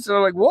 all this." So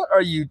I'm like, "What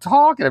are you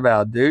talking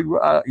about, dude?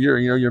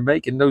 You're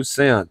making no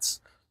sense."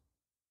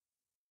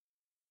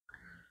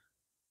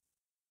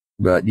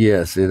 But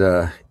yes,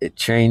 it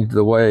changed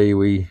the way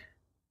we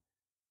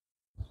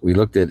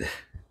looked at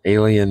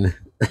alien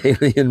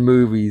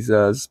movies,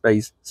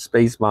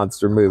 space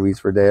monster movies,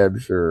 for damn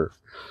sure.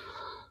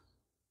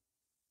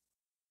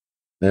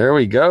 There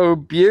we go.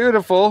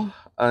 Beautiful.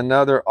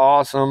 Another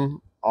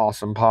awesome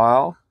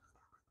pile.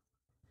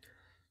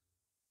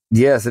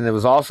 Yes, and it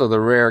was also the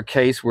rare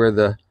case where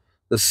the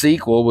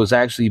sequel was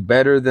actually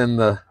better than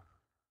the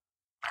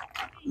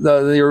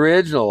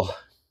original.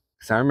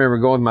 So I remember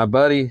going with my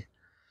buddy,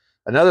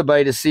 another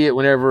buddy, to see it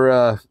when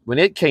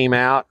it came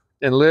out,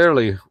 and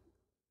literally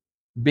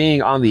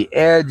being on the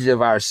edge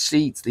of our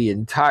seats the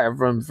entire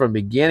from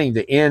beginning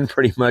to end,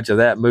 pretty much, of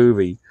that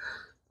movie.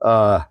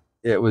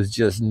 It was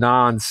just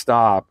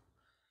nonstop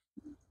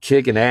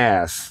kicking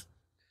ass.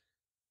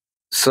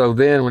 So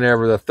then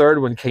whenever the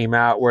third one came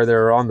out, where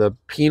they're on the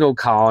penal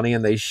colony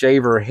and they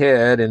shave her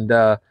head and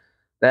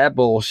that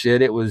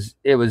bullshit, it was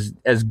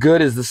as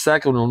good as the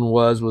second one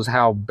was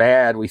how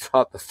bad we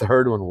thought the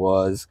third one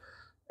was,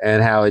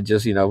 and how it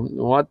just,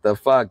 what the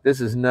fuck,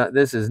 this is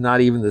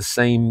not even the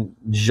same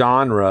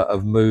genre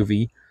of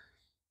movie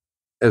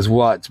as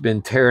what's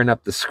been tearing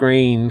up the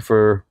screen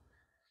for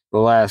the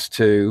last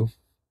two.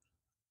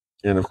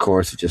 And of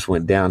course it just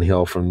went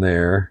downhill from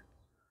there.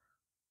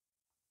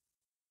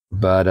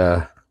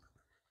 But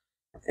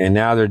and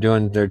now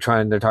they're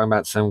talking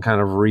about some kind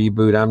of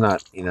reboot. I'm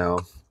not,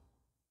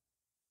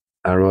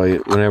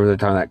 whenever they're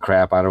talking that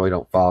crap, I really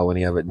don't follow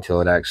any of it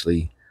until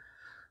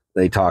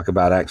they talk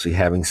about actually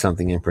having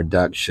something in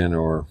production,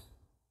 or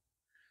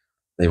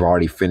they've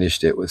already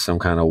finished it with some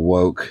kind of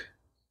woke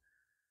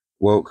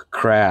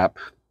crap.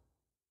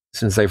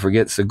 Since they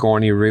forget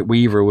Sigourney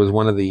Weaver was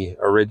one of the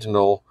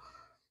original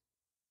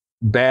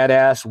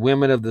badass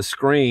women of the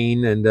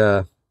screen, and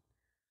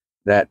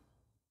that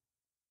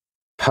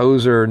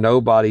poser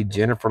nobody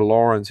Jennifer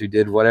Lawrence, who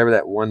did whatever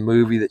that one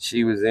movie that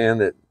she was in,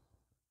 that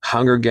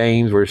Hunger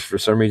Games, where for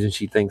some reason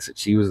she thinks that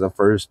she was the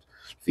first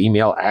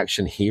female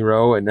action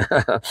hero and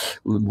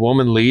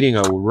woman leading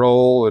a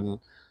role, and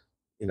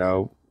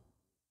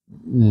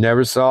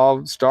never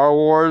saw Star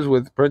Wars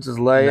with Princess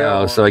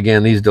Leia. No, so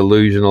again, these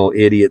delusional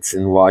idiots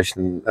in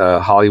Washington,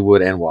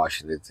 Hollywood and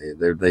Washington,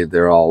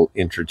 they're all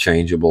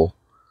interchangeable.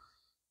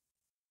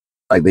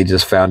 Like, they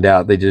just found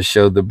out, they just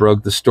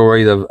broke the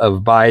story of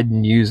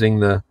Biden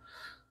using the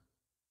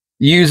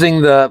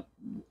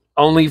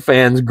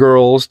OnlyFans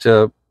girls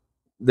to,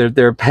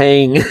 they're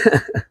paying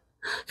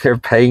they're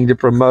paying to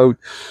promote,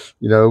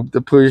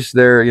 to push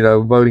their,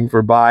 voting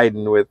for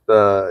Biden with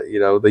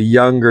the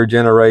younger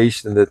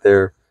generation that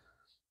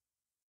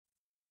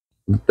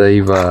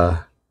they've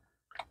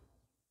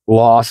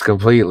lost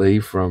completely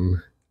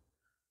from,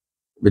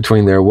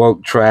 between their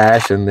woke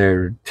trash and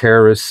their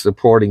terrorist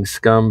supporting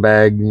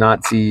scumbag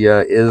Nazi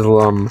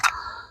Islam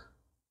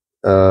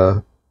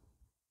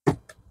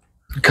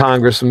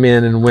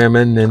congressmen and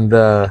women,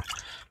 and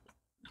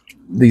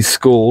these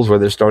schools where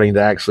they're starting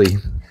to actually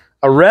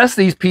arrest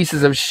these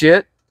pieces of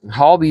shit,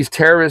 haul these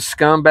terrorist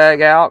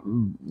scumbag out,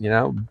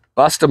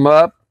 bust them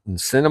up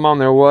and send them on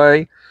their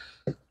way.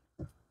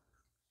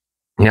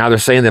 Now they're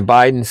saying that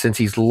Biden, since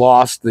he's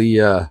lost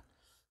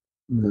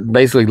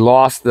basically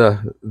lost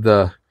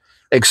the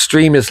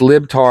extremist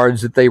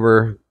libtards that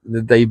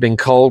they've been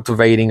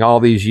cultivating all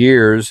these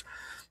years,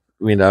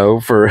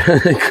 for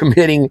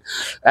committing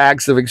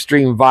acts of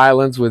extreme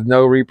violence with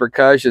no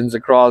repercussions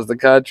across the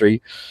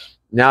country.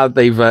 Now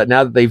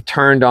that they've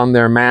turned on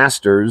their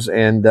masters,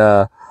 and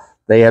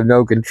they have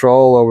no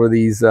control over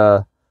these,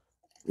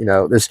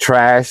 this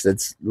trash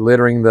that's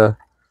littering the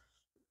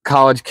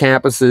college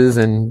campuses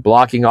and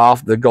blocking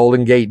off the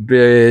Golden Gate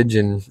Bridge,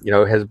 and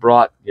has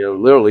brought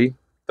literally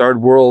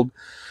third world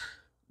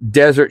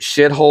desert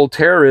shithole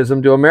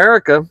terrorism to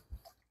America.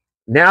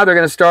 Now they're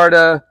going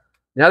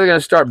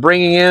to start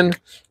bringing in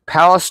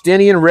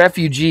Palestinian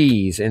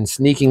refugees and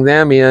sneaking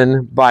them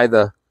in by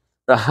the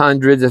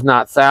hundreds, if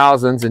not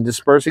thousands, and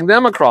dispersing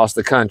them across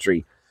the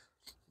country.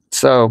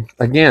 So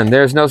again,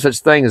 there's no such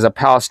thing as a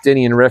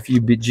Palestinian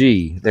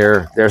refugee.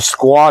 They're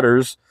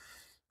squatters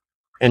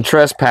and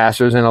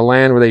trespassers in a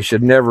land where they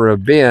should never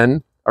have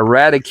been.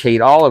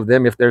 Eradicate all of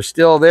them. If they're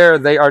still there,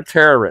 they are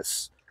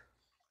terrorists.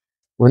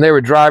 When they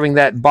were driving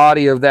that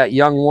body of that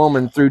young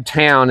woman through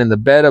town in the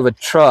bed of a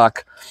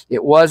truck,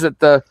 it wasn't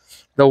the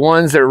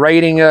ones that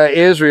raiding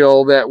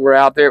Israel that were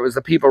out there. It was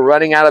the people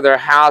running out of their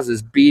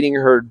houses, beating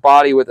her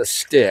body with a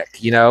stick.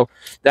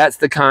 That's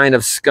the kind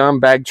of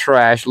scumbag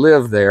trash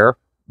live there.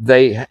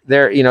 They're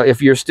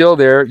if you're still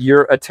there,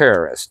 you're a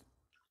terrorist.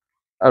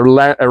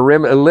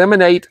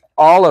 Eliminate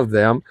all of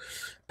them,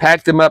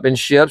 pack them up in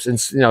ships, and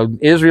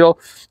Israel,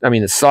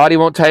 Saudi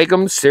won't take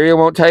them, Syria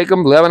won't take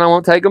them, Lebanon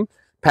won't take them.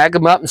 Pack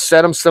them up and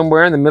set them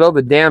somewhere in the middle of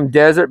the damn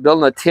desert,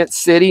 building a tent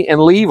city, and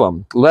leave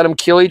them. Let them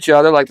kill each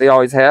other like they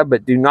always have,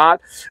 but do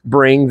not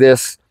bring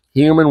this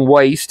human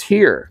waste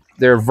here.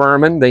 They're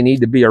vermin. They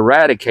need to be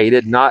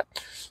eradicated, not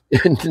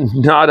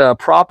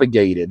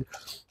propagated.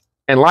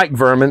 And like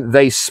vermin,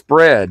 they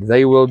spread.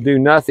 They will do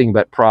nothing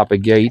but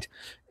propagate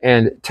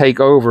and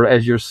take over,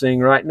 as you're seeing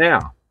right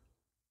now.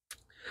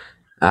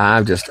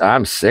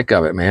 I'm sick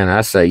of it, man.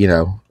 I say,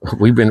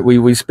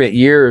 we spent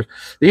years.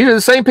 These are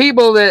the same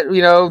people that,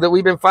 that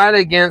we've been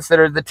fighting against, that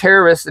are the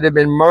terrorists that have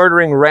been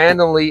murdering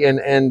randomly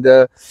and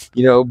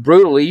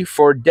brutally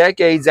for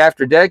decades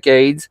after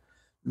decades,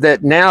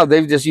 that now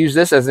they've just used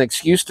this as an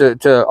excuse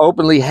to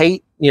openly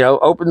hate,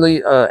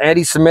 openly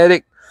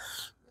anti-Semitic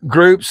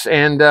groups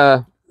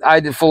and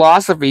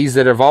philosophies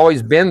that have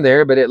always been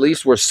there, but at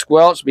least were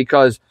squelched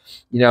because,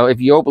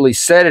 if you openly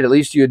said it, at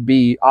least you would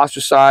be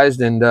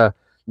ostracized. And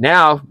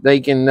now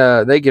they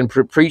can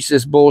preach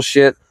this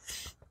bullshit,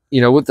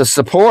 with the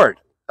support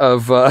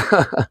of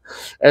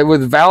and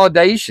with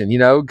validation, you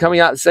know, coming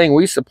out and saying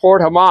we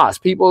support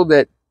Hamas, people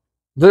that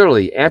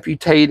literally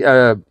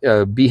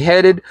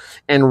beheaded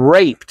and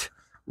raped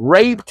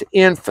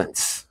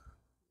infants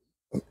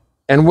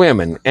and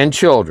women and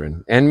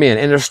children and men,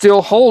 and they're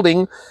still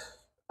holding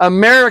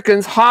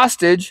Americans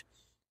hostage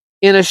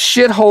in a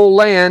shithole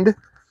land,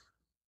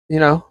 you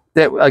know,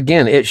 that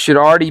again it should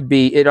already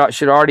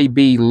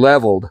be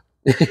leveled.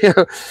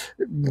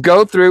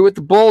 Go through with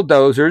the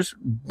bulldozers,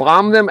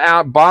 bomb them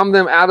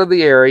out of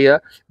the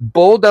area,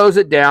 bulldoze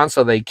it down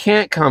so they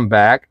can't come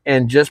back,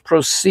 and just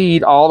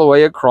proceed all the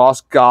way across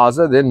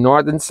Gaza, then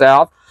north and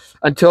south,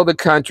 until the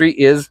country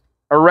is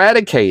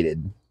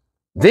eradicated.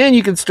 Then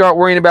you can start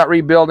worrying about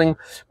rebuilding,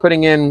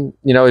 putting in,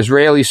 you know,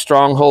 Israeli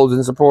strongholds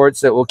and supports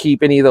that will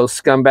keep any of those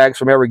scumbags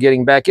from ever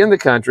getting back in the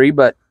country.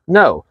 But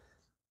no,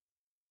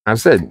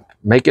 I've said,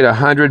 make it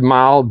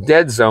 100-mile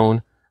dead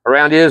zone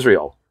around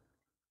Israel.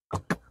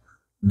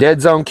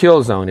 Dead zone,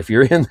 kill zone. If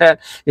you're in that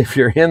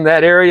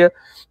area,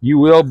 you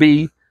will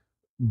be,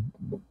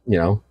 you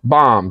know,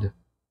 bombed.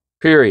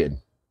 Period.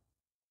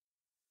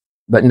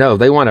 But no,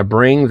 they want to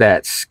bring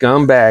that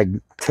scumbag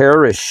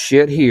terrorist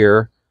shit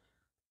here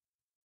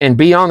and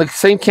be on the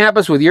same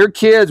campus with your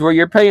kids where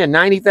you're paying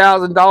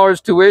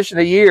 $90,000 tuition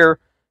a year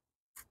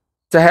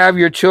to have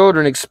your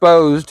children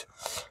exposed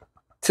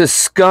to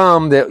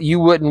scum that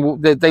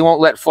they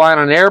won't let fly on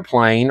an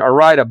airplane or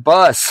ride a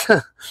bus.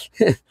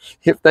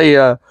 if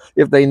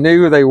they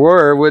knew they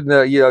were,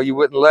 you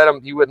wouldn't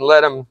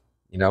let them,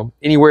 you know,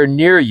 anywhere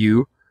near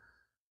you,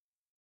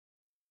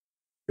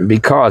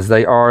 because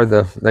they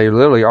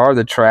literally are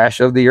the trash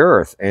of the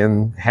earth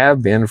and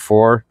have been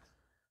for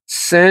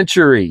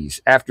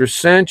centuries after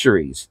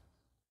centuries.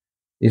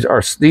 These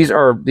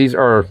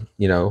are,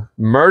 you know,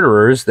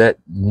 murderers that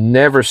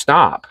never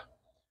stop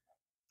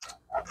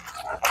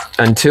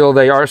until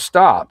they are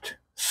stopped.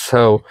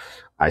 So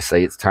I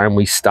say it's time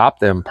we stop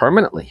them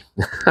permanently.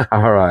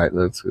 All right,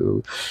 let's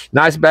go.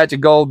 Nice batch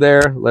of gold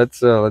there. Let's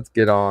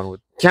get on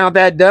with count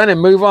that done and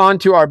move on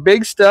to our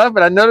big stuff.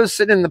 But I noticed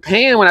sitting in the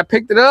pan when I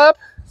picked it up.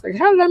 It's like,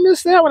 how did I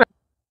miss that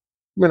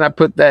when I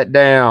put that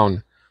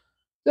down?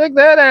 Check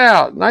that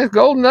out. Nice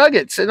gold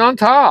nugget sitting on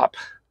top.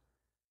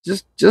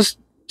 Just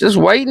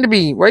waiting to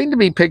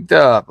be picked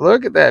up.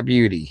 Look at that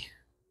beauty.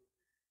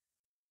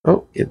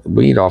 Oh, get the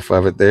weed off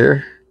of it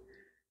there.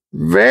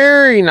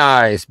 Very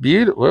nice.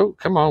 Beautiful. Well,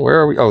 come on,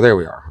 where are we? Oh, there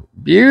we are.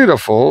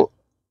 Beautiful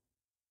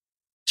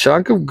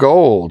chunk of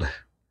gold.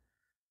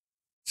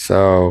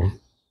 So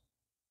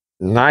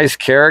nice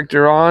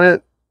character on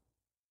it.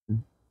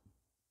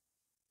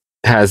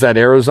 Has that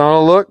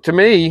Arizona look to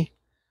me.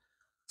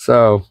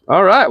 So,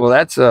 all right. Well,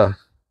 that's a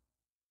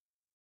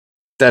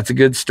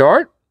good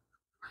start.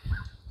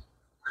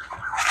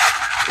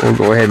 We'll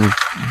go ahead and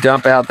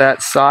dump out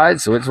that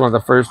side. So it's one of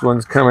the first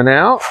ones coming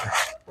out.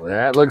 Well,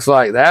 that looks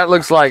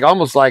like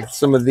almost like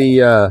some of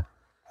the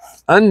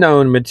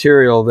unknown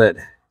material that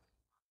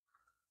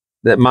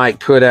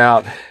Mike put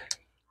out.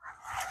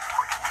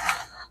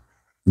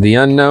 The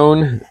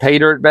unknown pay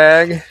dirt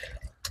bag,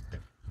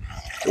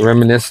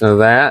 reminiscent of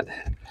that.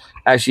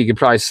 Actually, you could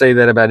probably say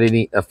that about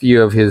a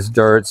few of his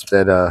dirts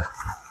that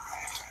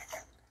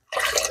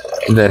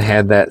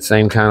had that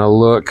same kind of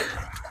look.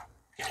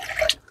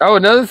 Oh,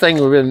 another thing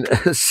we've been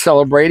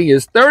celebrating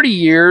is 30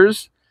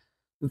 years,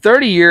 the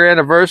 30-year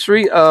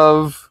anniversary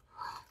of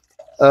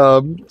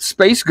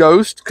Space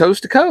Ghost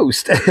Coast to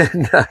Coast.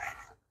 And, of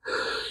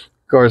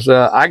course,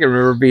 I can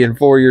remember being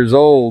 4 years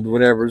old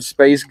whenever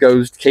Space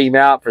Ghost came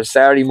out for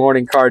Saturday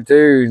morning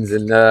cartoons.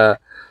 And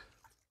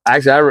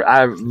actually,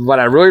 what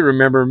I really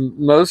remember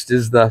most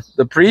is the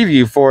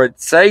preview for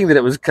it, saying that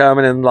it was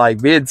coming and like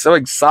being so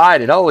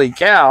excited. Holy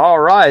cow! All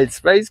right,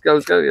 Space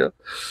Ghost.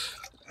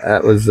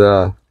 That was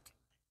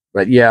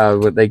but yeah,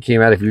 what they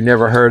came out. If you've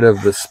never heard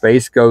of the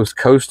Space Ghost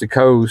Coast to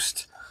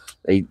Coast,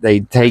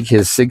 they take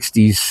his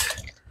 60s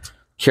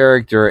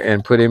character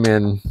and put him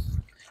in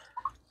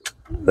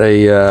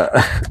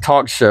the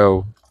talk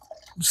show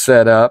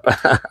setup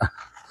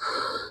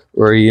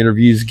where he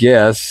interviews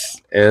guests,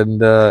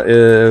 and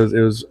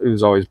it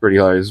was always pretty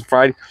hilarious.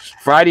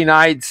 Friday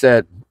nights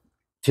at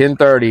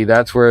 10:30.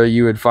 That's where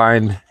you would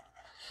find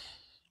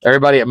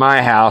everybody at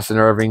my house in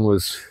Irving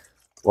was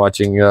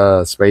watching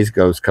Space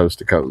Ghost Coast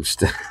to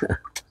Coast.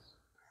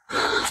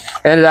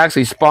 And it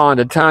actually spawned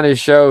a ton of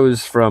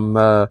shows from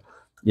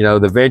you know,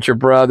 the Venture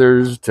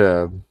Brothers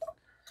to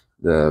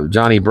the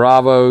Johnny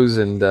Bravos,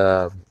 and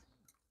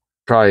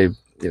probably,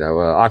 you know,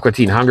 Aqua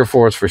Teen Hunger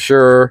Force for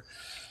sure.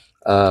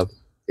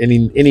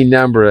 Any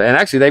number of, and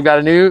actually they've got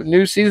a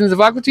new seasons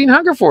of Aqua Teen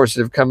Hunger Force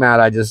that have come out.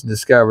 I just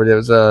discovered it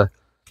was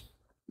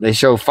they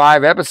show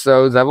 5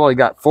 episodes. I've only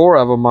got 4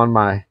 of them on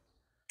my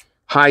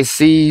high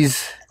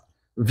seas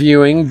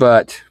viewing,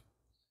 but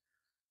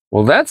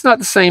well, that's not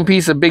the same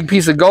big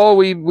piece of gold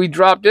we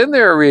dropped in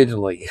there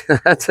originally.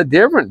 That's a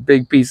different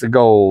big piece of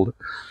gold.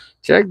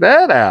 Check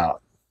that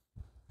out.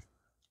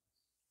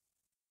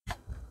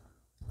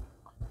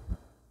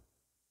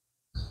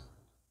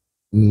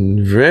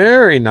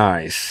 Very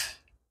nice.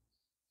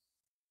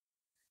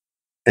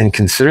 And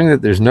considering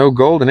that there's no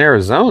gold in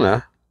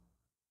Arizona,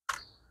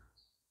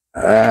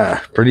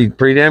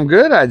 pretty damn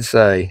good, I'd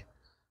say.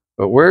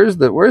 But where's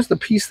the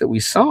piece that we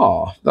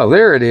saw? Oh,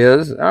 there it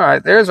is. All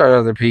right, there's our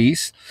other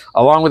piece,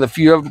 along with a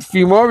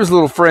few more of his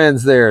little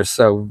friends there.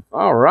 So,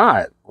 all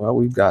right. Well,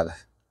 we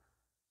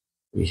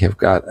have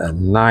got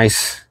some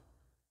nice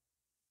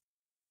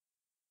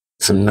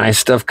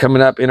stuff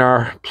coming up in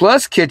our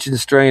plus kitchen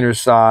strainer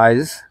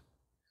size.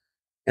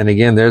 And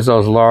again, there's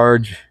those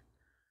large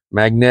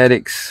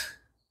magnetics,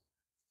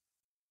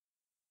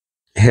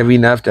 heavy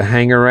enough to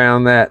hang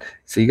around that.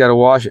 So you got to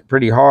wash it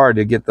pretty hard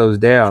to get those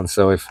down.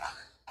 So if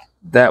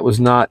that was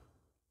not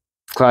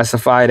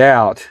classified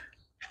out,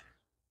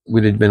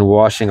 we'd have been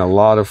washing a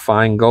lot of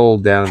fine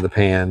gold down in the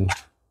pan,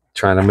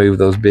 trying to move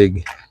those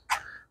big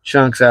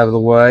chunks out of the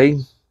way.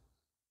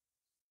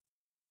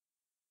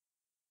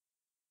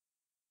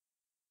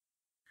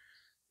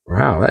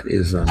 Wow, that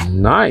is a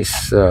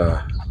nice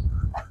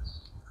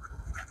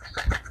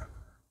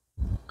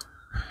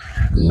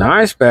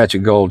nice batch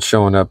of gold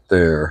showing up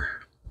there.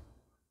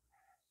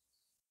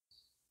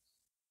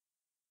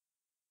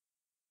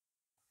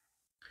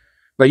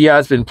 But yeah,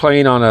 it's been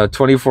playing on a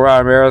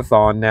 24-hour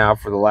marathon now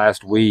for the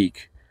last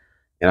week,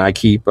 and I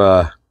keep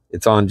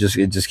it's on it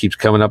just keeps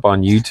coming up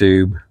on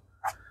YouTube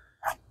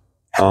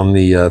on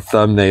the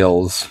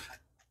thumbnails.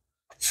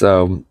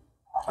 So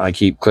I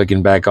keep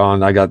clicking back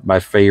on. I got my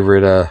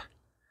favorite. I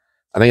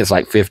think it's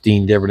like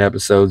 15 different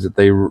episodes that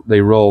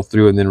they roll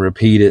through and then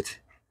repeat it.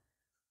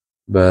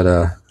 But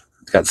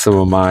it's got some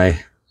of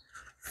my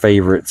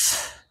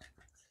favorites.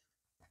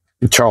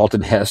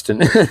 Charlton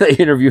Heston. They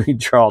interviewing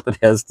Charlton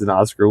Heston,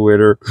 Oscar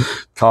winner,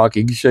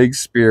 talking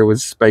Shakespeare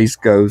with Space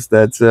Ghost.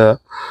 That's that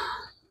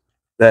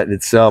in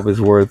itself is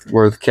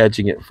worth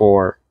catching it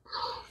for.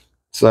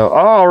 So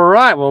all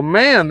right, well,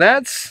 man,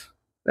 that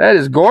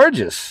is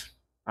gorgeous.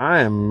 I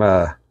am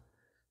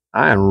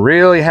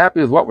really happy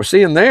with what we're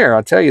seeing there.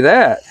 I'll tell you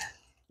that.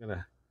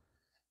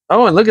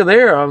 Oh, and look at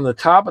there on the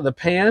top of the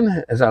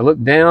pan as I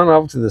look down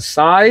off to the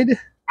side.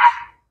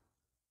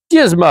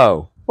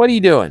 Gizmo, what are you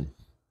doing?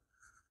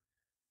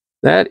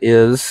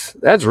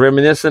 That's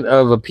reminiscent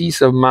of a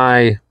piece of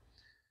my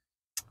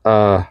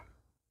high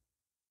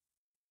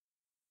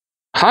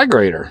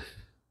grader.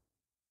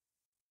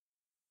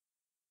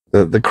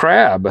 The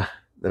crab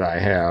that I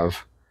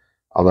have.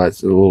 Oh,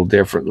 that's a little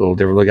different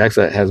look.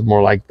 Actually, it has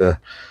more like the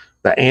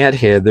ant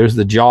head. There's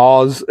the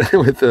jaws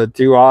with the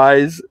two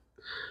eyes.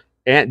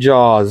 Ant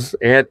jaws.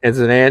 It's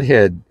an ant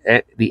head.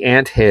 The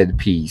ant head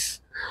piece.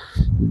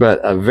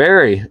 But a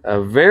very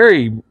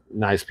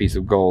nice piece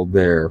of gold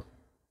there.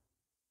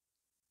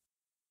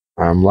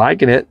 I'm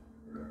liking it.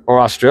 Or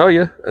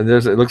Australia. And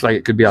it looks like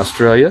it could be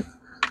Australia.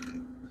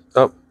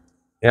 Oh,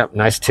 yep,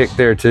 nice tick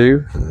there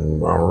too.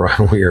 All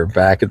right, we are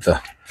back at the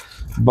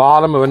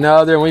bottom of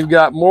another, and we've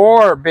got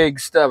more big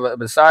stuff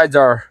besides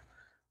our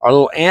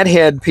little ant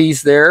head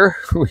piece there.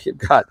 We've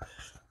got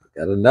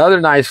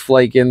another nice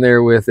flake in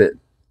there with it.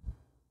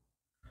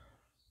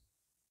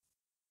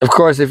 Of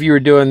course, if you were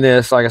doing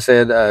this, like I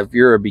said, if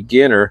you're a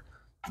beginner,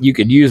 you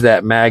could use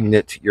that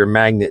your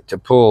magnet to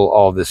pull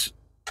all this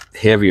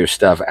heavier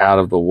stuff out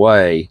of the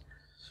way.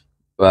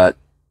 But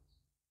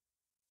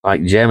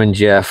like Gem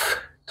Jeff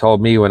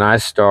told me when I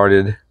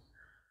started,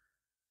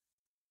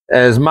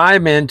 as my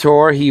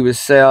mentor, he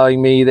was telling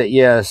me that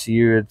yes,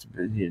 you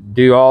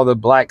do all the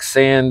black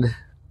sand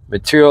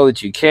material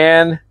that you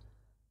can,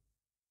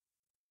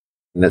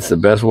 and that's the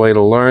best way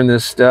to learn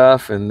this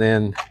stuff. And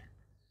then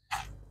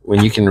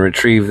when you can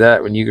retrieve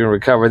that, when you can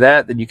recover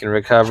that, then you can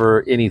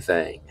recover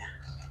anything.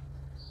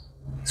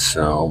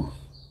 So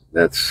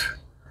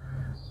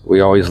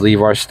we always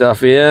leave our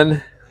stuff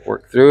in,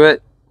 work through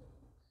it.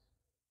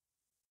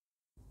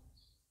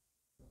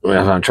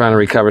 Well, if I'm trying to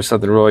recover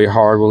something really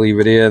hard, we'll leave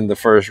it in the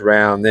first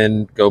round,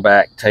 then go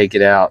back, take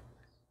it out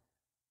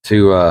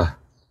to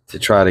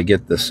try to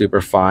get the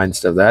super fine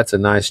stuff. That's a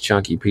nice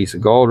chunky piece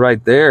of gold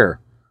right there.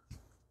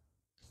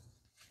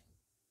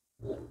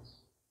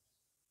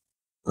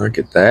 Look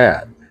at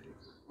that.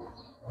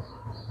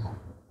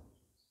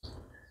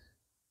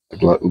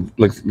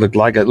 Looked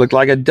like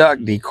a duck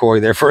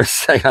decoy there for a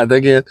second. I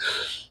think it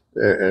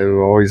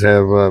always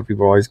have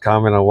people always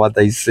comment on what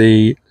they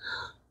see.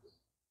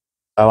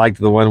 I liked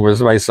the one where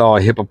somebody saw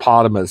a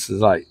hippopotamus.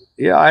 It's like,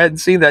 yeah, I hadn't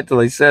seen that till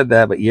they said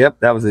that, but yep,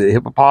 that was a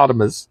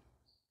hippopotamus.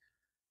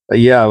 But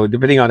yeah,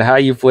 depending on how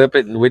you flip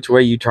it and which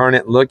way you turn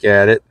it and look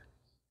at it,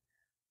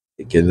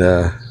 it can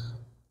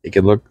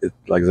look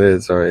like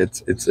this. Or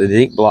it's an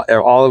ink blot.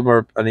 All of them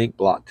are an ink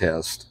blot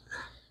test,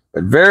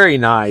 but very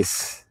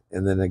nice.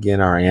 And then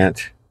again, our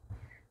ant.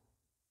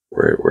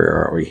 Where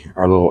are we?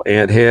 Our little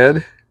ant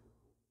head.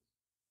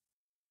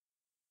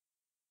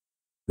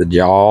 The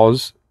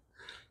jaws.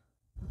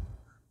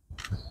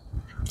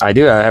 I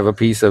have a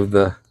piece of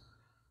the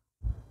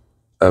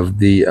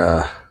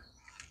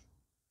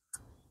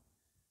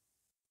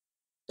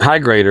high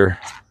grader,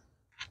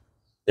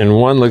 and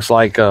one looks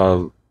like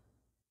you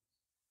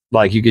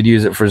could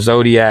use it for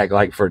zodiac,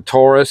 like for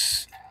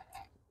Taurus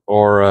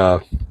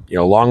or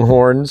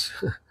longhorns.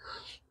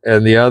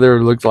 and the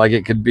other looks like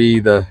it could be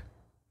the,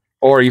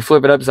 or you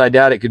flip it upside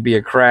down, it could be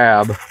a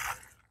crab,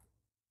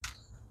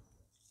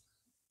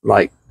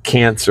 like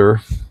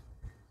Cancer.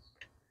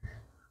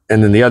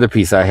 And then the other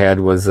piece I had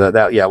was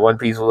one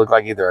piece would look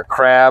like either a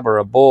crab or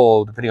a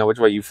bull, depending on which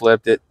way you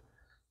flipped it.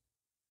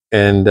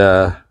 And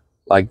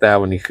like that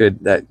one, you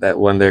could that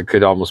one there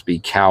could almost be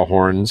cow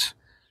horns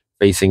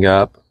facing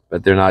up,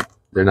 but they're not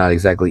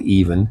exactly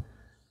even.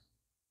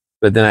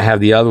 But then I have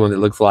the other one that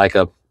looks like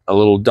a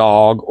little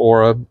dog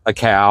or a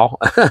cow.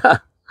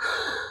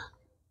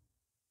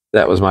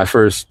 That was my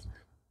first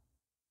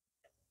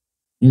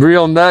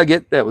real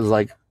nugget. That was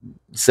like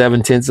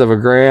 0.7 of a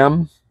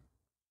gram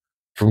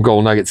from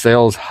Gold Nugget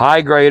Sales.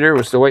 High grader.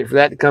 We're still waiting for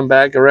that to come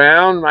back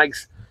around.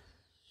 Mike's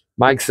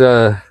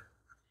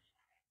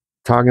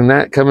talking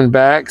that coming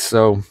back,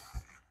 so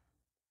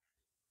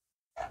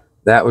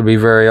that would be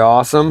very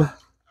awesome.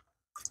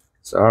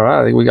 So all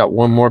right, I think we got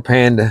one more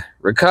pan to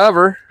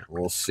recover.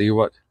 We'll see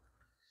what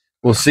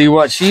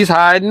she's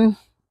hiding.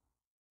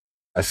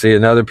 I see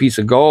another piece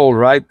of gold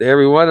right there.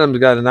 Every one of them's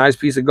got a nice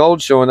piece of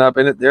gold showing up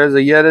in it. There's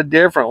yet a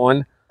different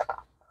one,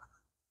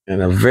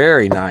 and a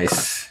very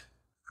nice.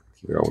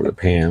 Get over the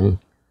pan.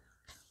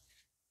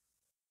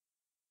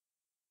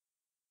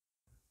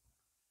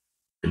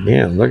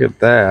 Again, look at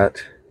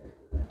that.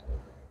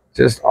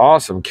 Just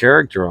awesome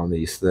character on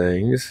these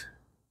things.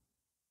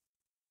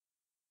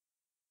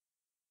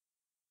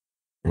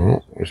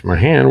 Oh, where's my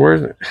hand?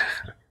 Where's it?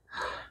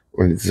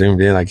 When it's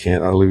zoomed in, I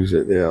lose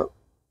it. Yeah.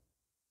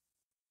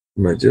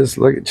 But just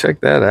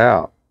check that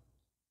out.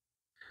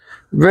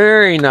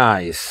 Very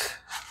nice.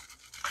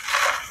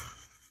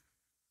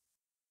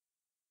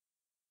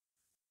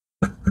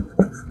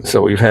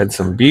 So we've had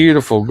some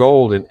beautiful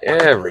gold in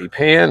every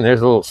pan.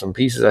 There's some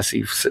pieces I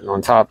see sitting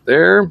on top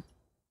there.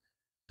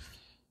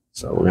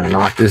 So we're gonna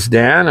knock this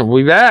down and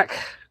we'll be back.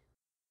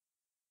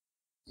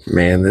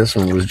 Man, this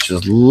one was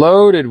just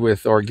loaded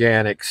with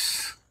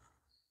organics.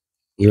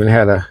 Even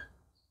had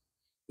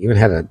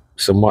a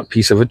somewhat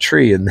piece of a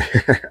tree in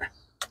there.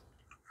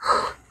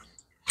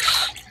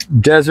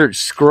 Desert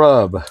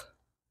scrub.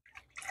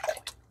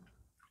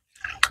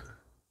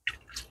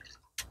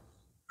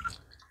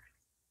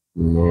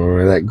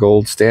 Oh, that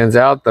gold stands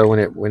out though when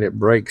it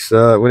breaks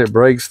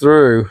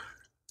through.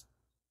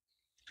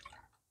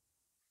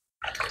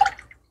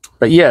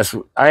 But yes,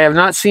 I have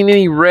not seen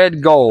any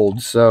red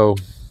gold, so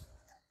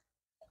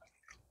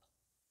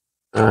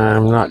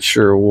I'm not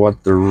sure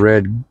what the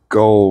red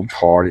gold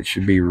part. It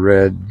should be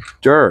red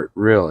dirt,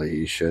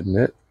 really, shouldn't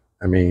it?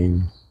 I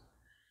mean,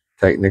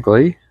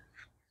 technically.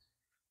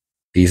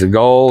 Piece of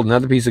gold,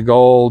 another piece of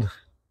gold.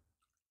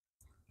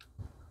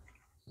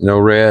 No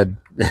red.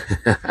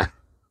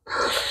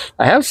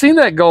 I have seen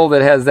that gold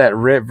that has that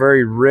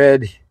very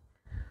red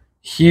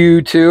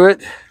hue to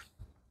it,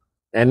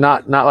 and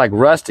not like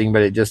rusting,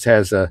 but it just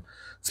has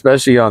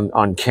especially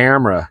on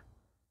camera,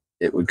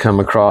 it would come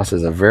across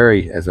as a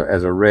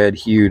red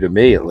hue to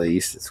me, at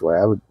least. That's the way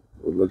I would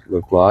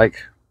look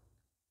like.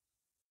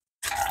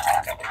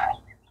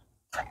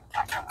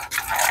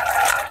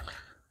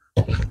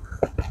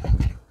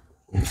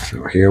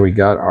 So here we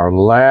got our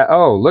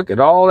oh, look at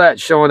all that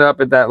showing up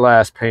at that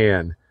last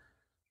pan.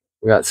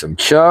 We got some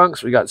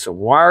chunks, we got some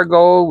wire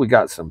gold, we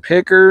got some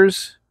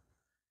pickers.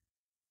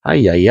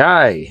 Ay, ay,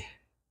 ay.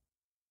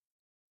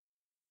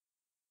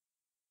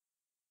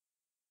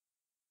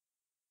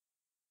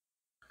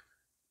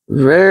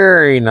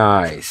 Very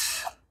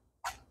nice.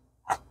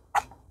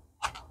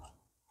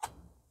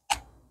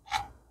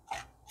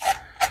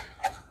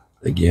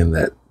 Again,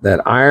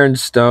 that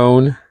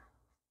ironstone.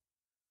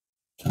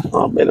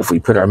 I'll bet if we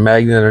put our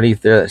magnet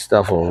underneath there, that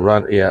stuff will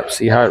run. Yeah,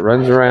 see how it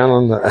runs around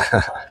on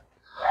the...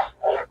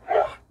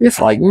 It's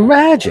like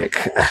magic.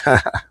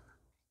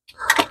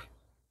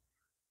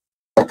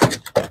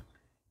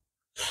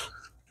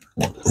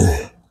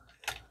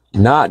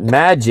 Not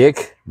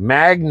magic,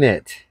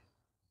 magnet.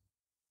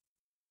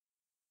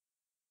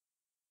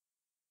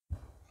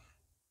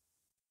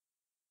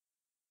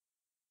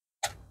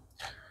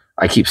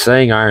 I keep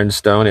saying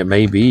ironstone. It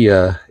may be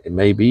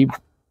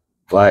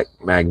black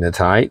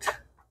magnetite,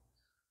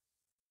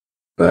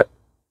 but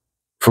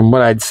from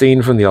what I'd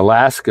seen from the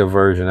Alaska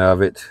version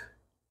of it,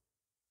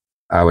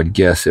 I would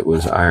guess it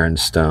was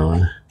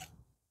ironstone.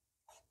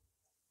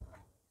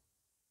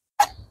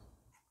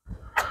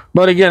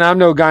 But again, I'm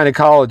no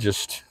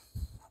gynecologist.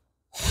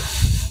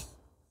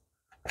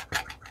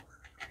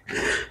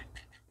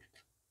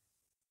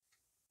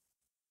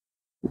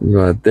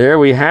 But there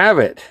we have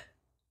it.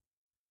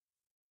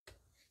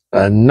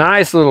 A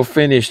nice little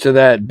finish to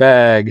that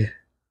bag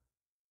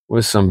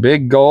with some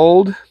big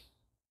gold.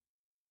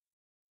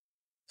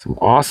 Some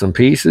awesome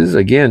pieces.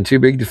 Again, too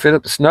big to fit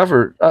up the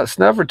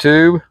snuffer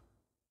tube.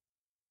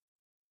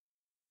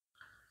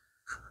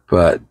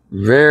 But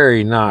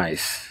very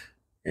nice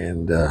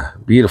and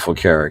beautiful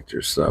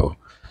characters. So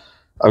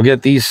I'll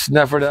get these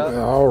snuffered up.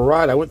 All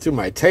right, I went through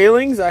my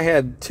tailings. I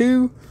had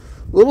 2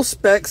 little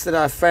specks that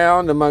I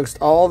found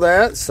amongst all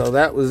that, so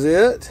that was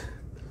it.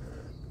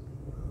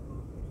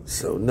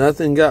 So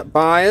nothing got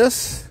by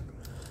us.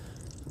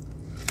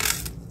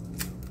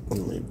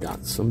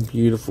 Got some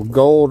beautiful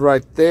gold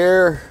right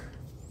there.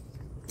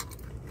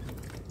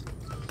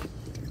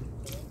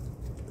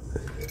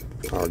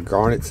 Our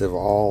garnets have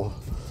all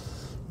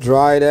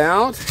dried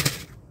out.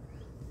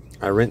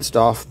 I rinsed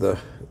off the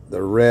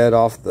red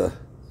off the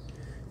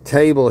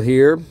table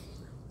here.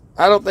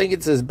 I don't think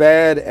it's as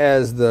bad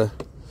as the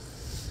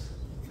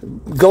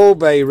Gold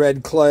Bay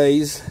red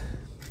clays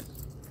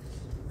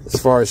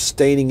as far as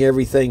staining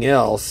everything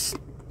else.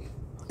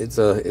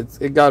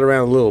 It got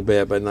around a little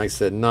bit, but like I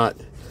said,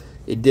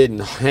 it didn't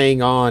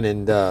hang on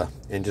and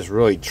just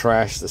really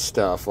trash the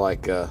stuff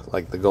like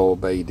the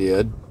Gold Bay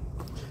did.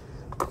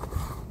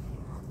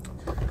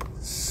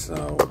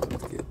 So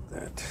let's get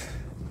that.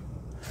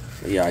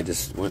 Yeah, I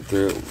just went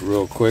through it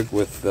real quick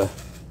with the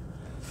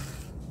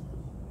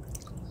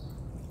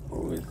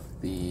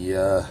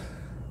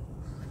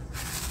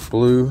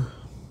blue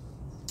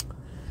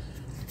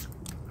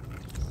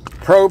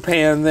Pro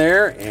Pan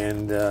there,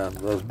 and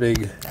those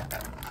big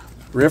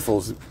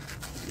riffles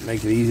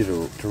make it easy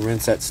to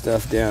rinse that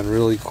stuff down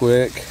really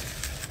quick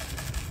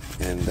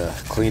and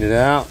clean it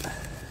out.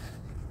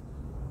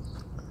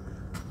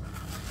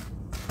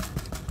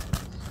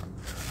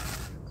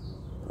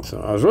 So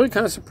I was really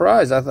kind of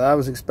surprised. I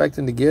was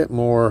expecting to get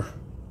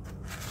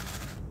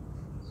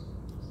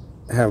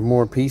have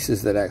more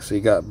pieces that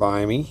actually got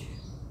by me.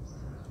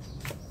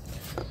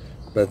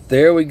 But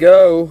there we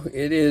go.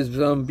 It is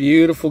some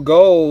beautiful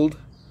gold.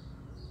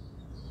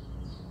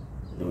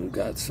 And we've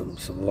got some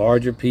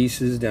larger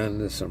pieces down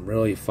to some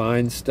really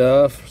fine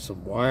stuff,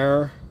 some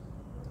wire.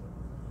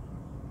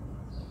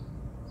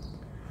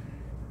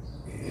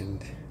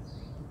 And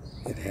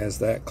it has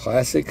that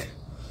classic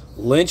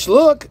Lynch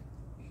look.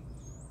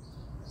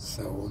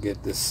 So we'll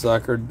get this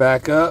suckered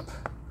back up.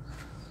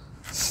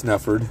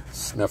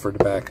 Snuffered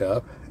back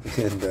up.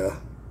 And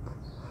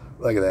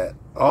look at that.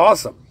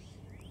 Awesome.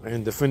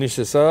 And to finish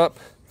this up,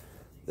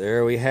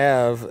 there we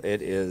have,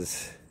 it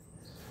is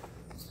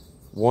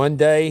one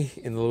day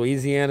in the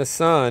Louisiana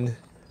sun,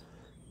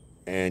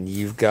 and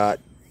you've got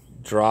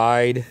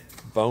dried,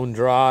 bone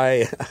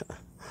dry.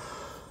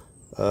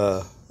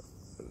 My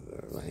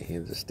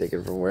hands are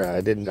sticking from where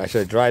I should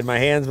have dried my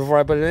hands before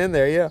I put it in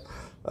there,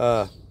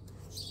 yeah.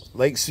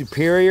 Lake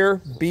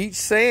Superior beach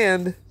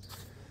sand.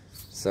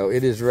 So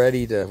it is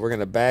ready to, we're going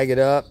to bag it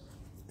up,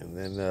 and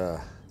then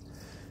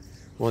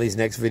one of these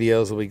next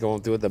videos will be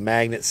going through with the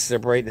magnets,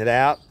 separating it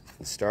out,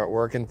 and start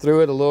working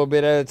through it a little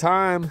bit at a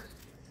time.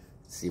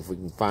 See if we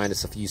can find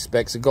us a few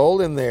specks of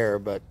gold in there.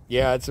 But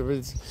yeah, it's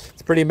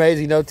pretty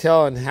amazing. No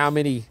telling how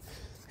many,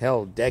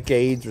 hell,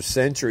 decades or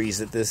centuries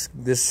that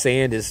this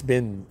sand has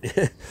been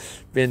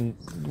been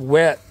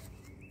wet,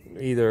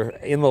 either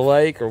in the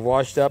lake or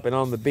washed up and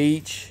on the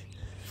beach,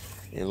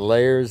 in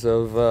layers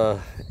of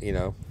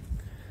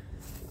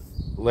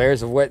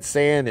layers of wet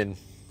sand, and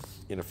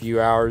in a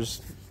few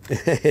hours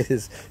it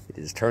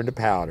is turned to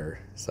powder.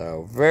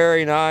 So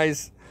very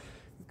nice,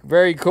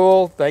 very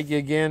cool. Thank you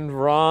again,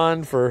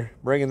 Ron, for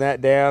bringing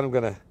that down. I'm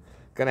gonna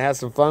have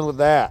some fun with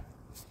that.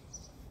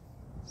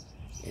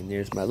 And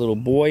there's my little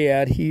boy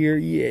out here.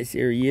 Yes,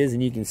 there he is,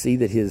 and you can see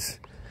that his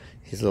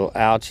little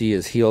ouchie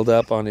is healed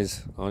up on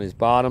his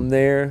bottom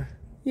there.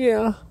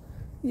 Yeah,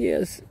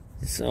 yes.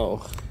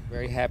 So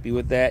very happy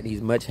with that.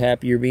 He's much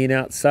happier being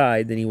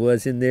outside than he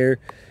was in there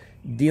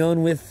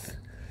dealing with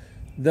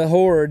the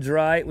hordes,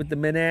 right? With the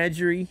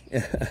menagerie.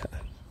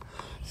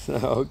 So,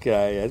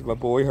 okay, that's my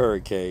boy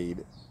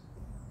Hurricane.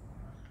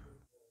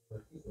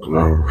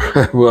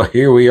 Well,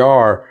 here we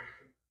are.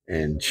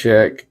 And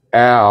check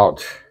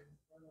out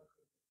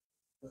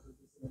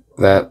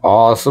that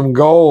awesome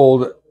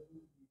gold.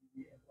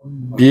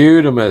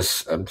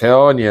 Beautimous, I'm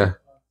telling you.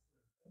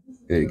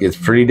 It gets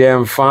pretty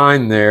damn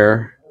fine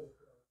there.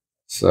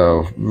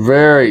 So,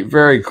 very,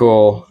 very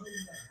cool.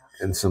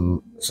 And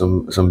some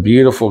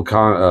beautiful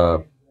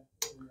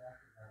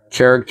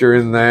character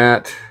in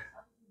that.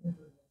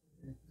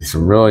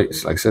 Some really,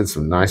 like I said,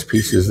 some nice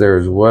pieces there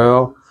as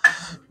well.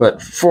 But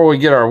before we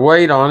get our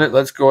weight on it,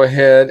 let's go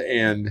ahead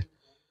and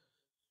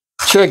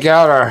check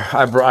out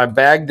I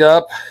bagged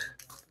up.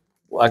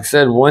 Like I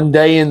said, one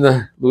day in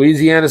the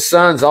Louisiana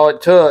sun's all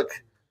it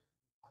took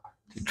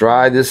to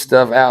dry this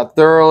stuff out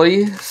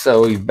thoroughly.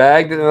 So we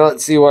bagged it, and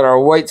let's see what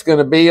our weight's going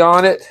to be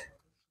on it.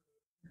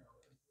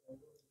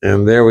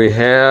 And there we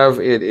have,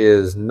 it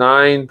is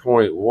 9.10.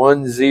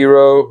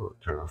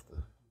 Turn off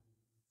the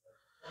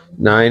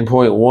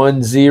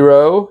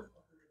 9.10.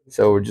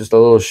 So we're just a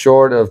little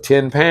short of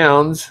 10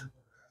 pounds.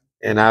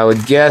 And I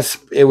would guess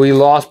we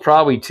lost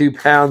probably 2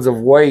 pounds of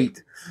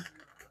weight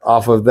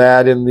off of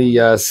that in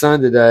the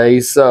sun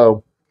today.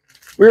 So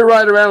we were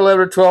right around 11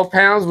 or 12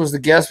 pounds was the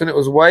guess when it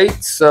was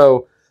weight.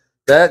 So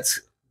that's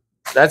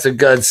a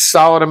good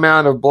solid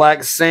amount of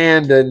black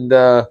sand and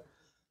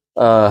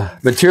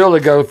material to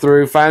go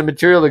through, fine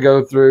material to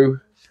go through.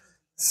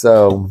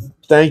 So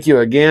thank you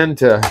again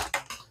to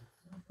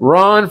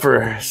Ron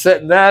for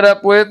setting that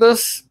up with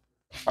us,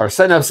 or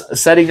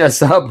setting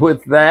us up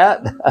with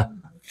that.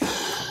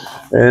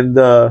 And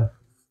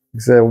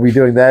so we'll be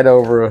doing that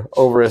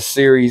over a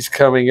series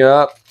coming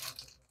up.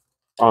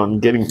 on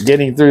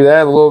getting through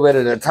that a little bit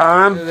at a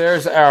time.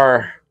 There's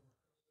our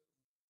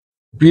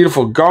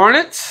beautiful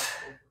garnets.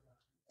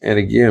 And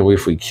again,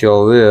 if we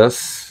kill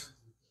this,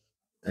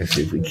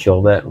 actually, if we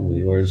kill that,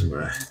 where's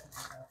my...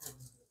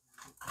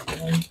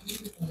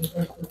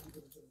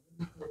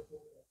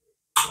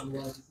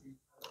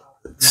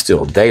 It's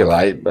still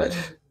daylight, but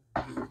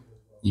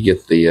you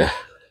get the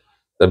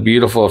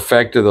beautiful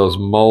effect of those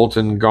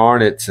molten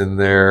garnets in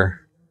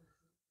there.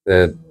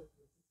 That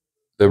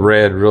the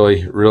red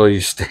really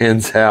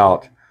stands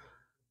out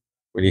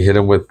when you hit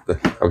them with the,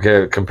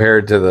 okay,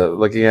 compared to the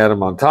looking at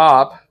them on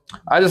top.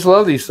 I just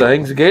love these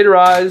things. Gator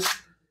eyes.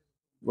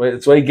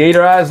 It's the way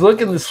gator eyes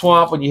look in the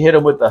swamp when you hit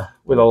them with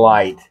a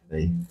light.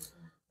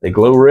 They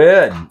glow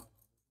red.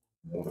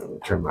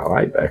 Turn my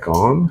light back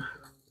on.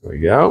 There we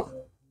go.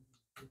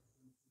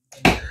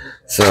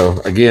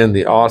 So again,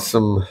 the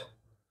awesome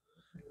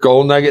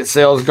gold nugget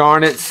sales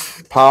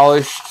garnets,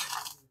 polished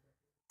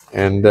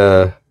and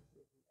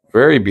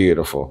very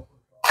beautiful.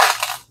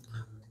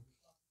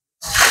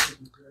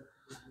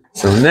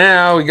 So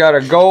now we got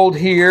our gold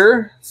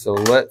here. So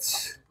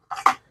let's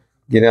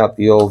get out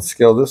the old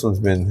scale. This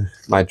one's been,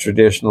 my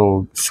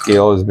traditional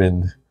scale has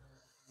been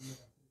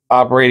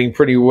operating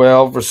pretty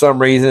well. For some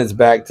reason, it's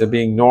back to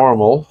being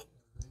normal.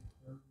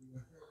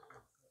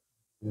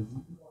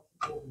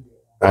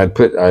 I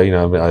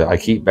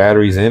keep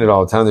batteries in it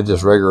all the time. They're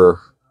just regular.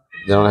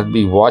 They don't have to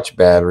be watch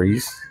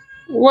batteries.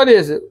 What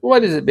is it?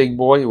 What is it, big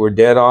boy? We're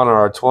dead on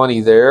our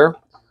 20 there.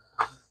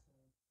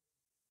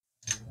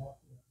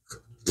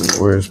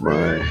 Where's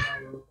my...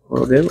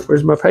 Well, then,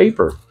 where's my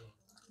paper?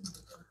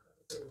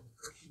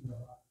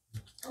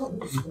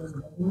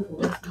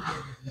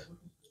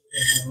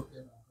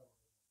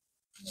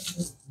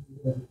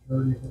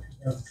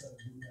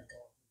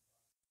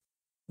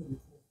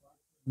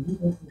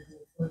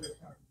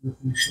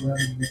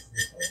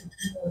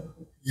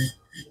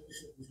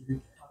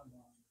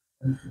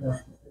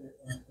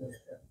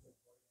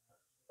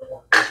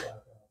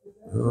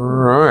 All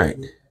right.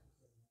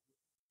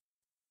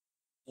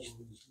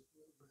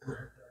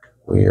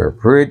 We are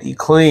pretty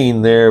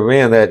clean there.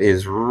 Man, that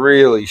is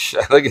really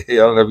look at, I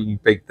don't know if you can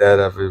pick that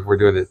up if we're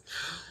doing it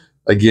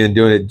again,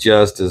 doing it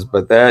justice,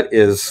 but that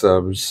is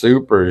some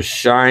super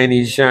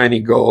shiny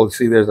gold.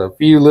 See, there's a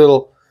few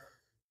little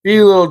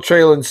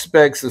trailing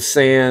specks of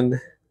sand.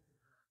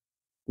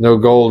 No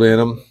gold in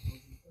them.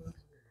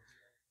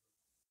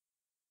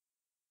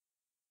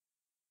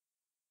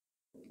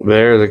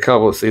 There's a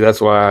couple. See,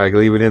 that's why I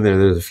leave it in there.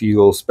 There's a few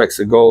little specks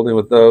of gold in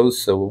with those,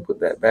 so we'll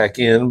put that back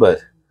in. But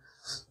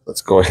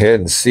let's go ahead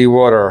and see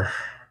what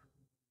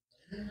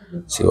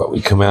we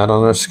come out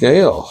on our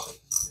scale.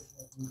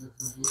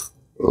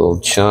 Little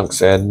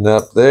chunks adding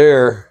up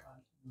there.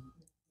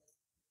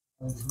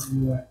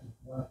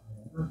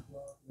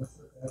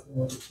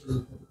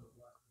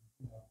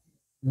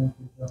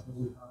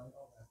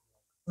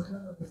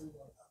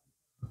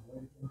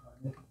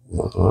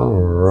 All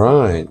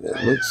right,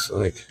 it looks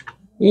like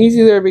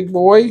easy there, big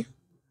boy.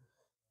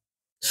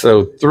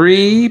 So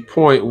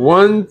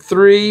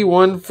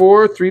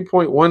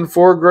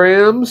 3.14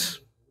 grams.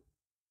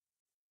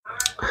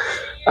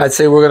 I'd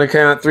say we're going to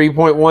count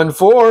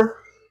 3.14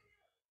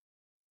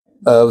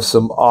 of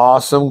some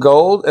awesome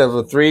gold of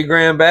a 3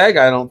 gram bag.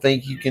 I don't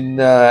think you can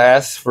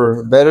ask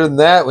for better than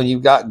that when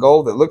you've got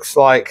gold that looks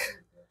like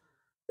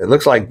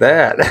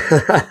that.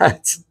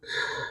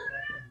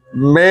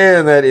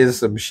 Man, that is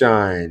some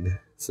shine.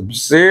 Some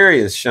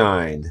serious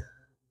shine.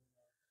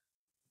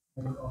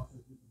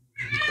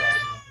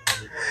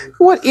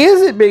 What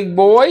is it, big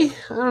boy?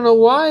 I don't know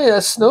why a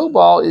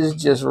snowball is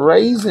just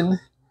raising.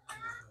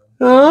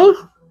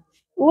 Huh?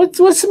 What's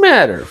the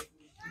matter?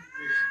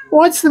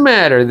 What's the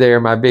matter there,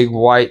 my big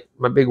white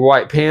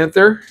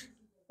panther?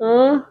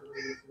 Huh?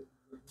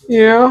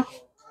 Yeah.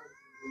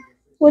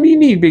 What do you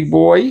need, big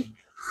boy?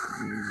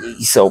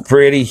 He's so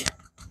pretty.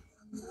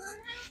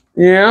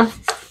 Yeah.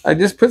 I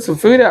just put some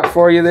food out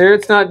for you there.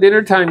 It's not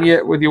dinner time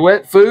yet with your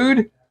wet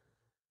food.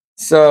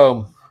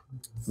 So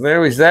there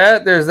was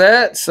that. There's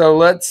that. So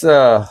let's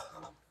here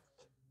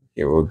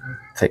we'll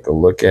take a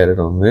look at it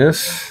on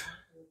this.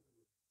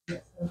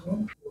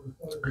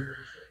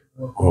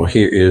 Well,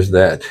 here is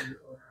that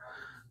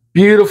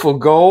beautiful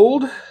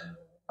gold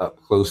up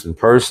close and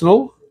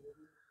personal.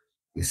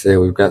 You say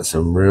we've got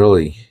some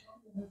really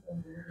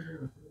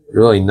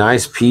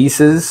nice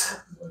pieces.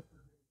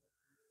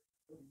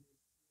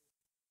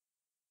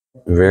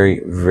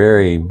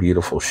 Very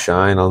beautiful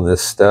shine on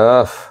this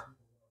stuff.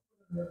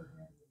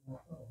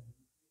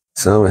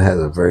 Some has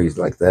a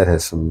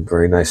has some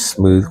very nice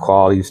smooth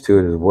qualities to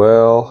it as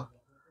well.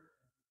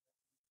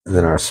 And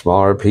then our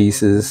smaller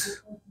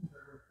pieces,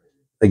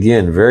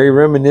 again, very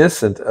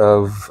reminiscent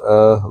of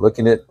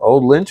looking at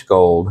old Lynch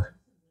gold.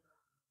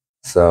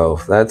 So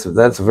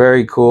that's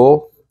very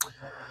cool.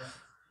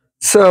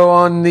 So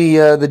on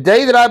the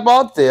day that I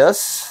bought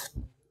this,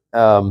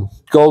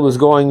 gold was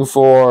going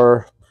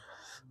for,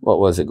 what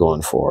was it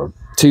going for?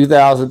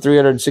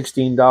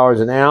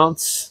 $2,316 an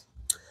ounce.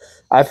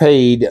 I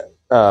paid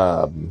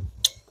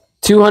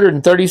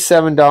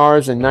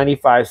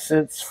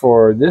 $237.95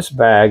 for this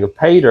bag of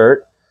pay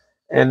dirt.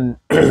 And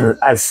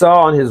I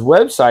saw on his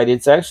website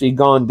it's actually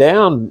gone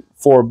down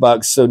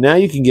 $4, so now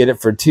you can get it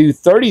for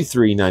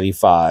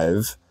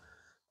 $233.95.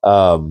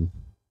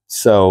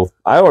 So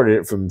I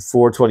ordered it from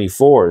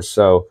 $424.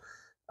 So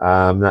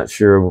I'm not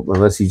sure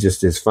unless he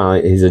just is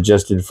finally he's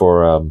adjusted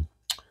for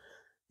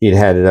he'd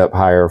had it up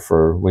higher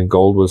for when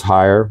gold was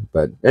higher.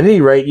 But at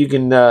any rate, you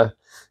can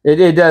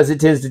it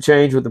tends to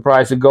change with the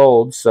price of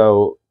gold.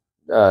 So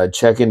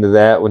check into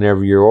that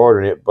whenever you're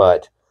ordering it.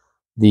 But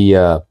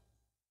the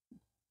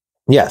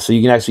yeah, so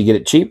you can actually get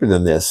it cheaper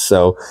than this.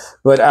 So,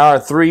 but our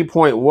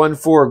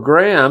 3.14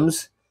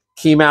 grams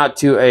came out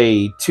to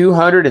a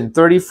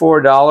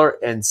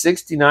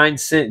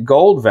 $234.69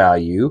 gold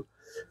value,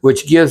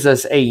 which gives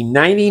us a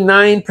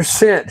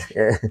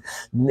 99%.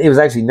 It was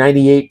actually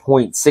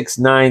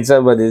 98.69,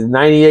 so but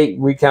 98.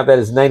 We count that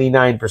as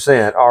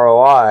 99%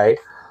 ROI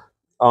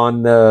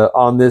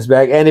on this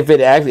bag. And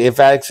if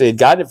actually had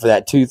got it for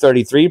that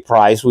 233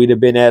 price, we'd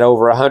have been at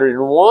over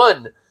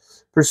 101%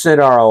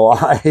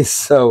 ROI.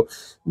 So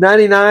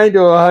 99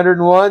 to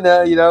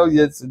 101, you know,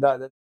 it's not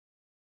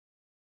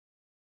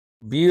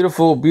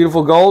beautiful,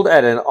 beautiful gold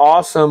at an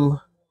awesome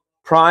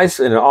price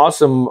and an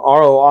awesome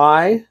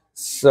ROI.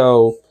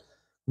 So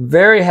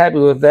very happy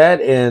with that.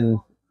 And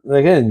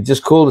again,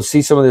 just cool to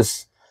see some of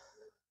this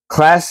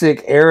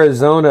classic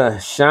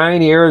Arizona,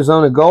 shiny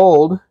Arizona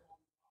gold.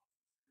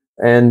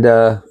 And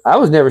I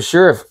was never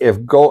sure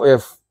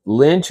if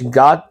Lynch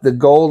got the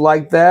gold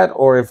like that,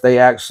 or if they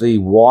actually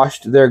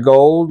washed their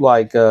gold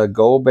like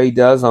Gold Bay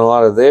does on a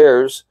lot of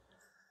theirs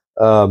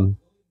to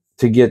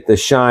get the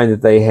shine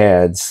that they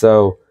had.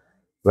 So,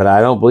 but I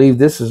don't believe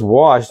this is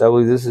washed. I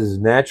believe this is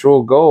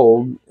natural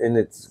gold in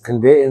its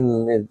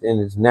in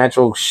its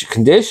natural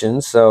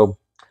conditions. So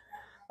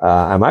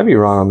I might be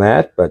wrong on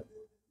that, but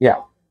yeah,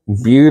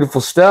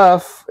 beautiful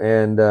stuff,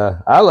 and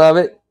I love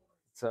it.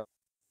 So,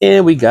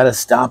 and we got to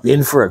stop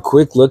in for a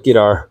quick look at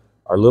our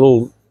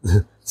little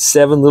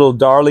 7 little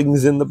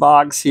darlings in the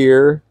box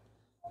here.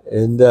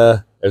 And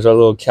there's our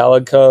little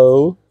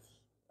calico,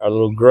 our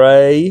little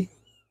gray.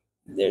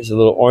 There's a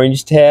little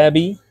orange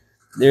tabby.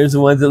 There's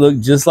the ones that look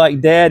just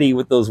like Daddy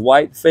with those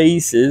white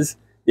faces.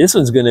 This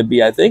one's going to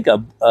be, I think,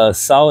 a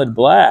solid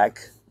black.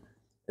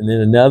 And then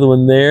another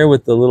one there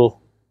with the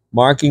little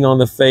marking on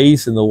the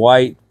face and the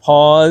white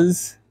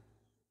paws.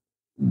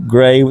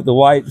 Gray with the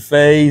white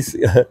face.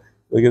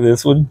 Look at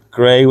this one,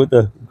 gray with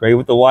the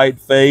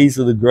white face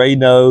and the gray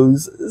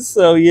nose.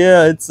 So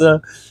yeah, it's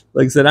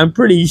like I said, I'm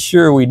pretty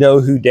sure we know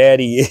who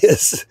Daddy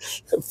is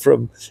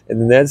from.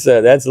 And then that's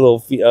a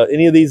little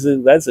any of these.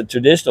 That's a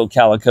traditional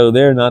calico.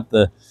 They're not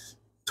the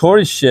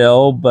tortoise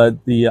shell, but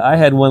I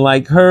had one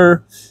like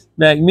her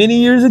back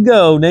many years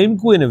ago named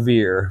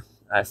Guinevere.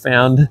 I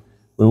found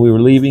when we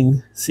were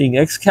leaving, seeing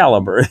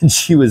Excalibur, and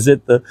she was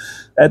at the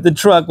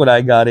truck when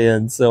I got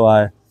in. So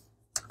I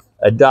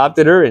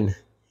adopted her and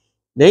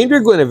named her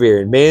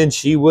Guinevere, and man,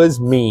 she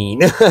was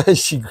mean.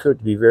 She grew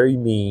to be very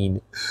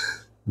mean.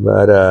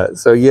 But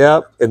so yeah,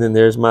 and then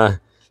there's my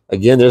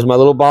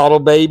little bottle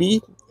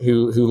baby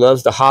who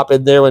loves to hop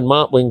in there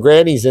when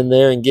Granny's in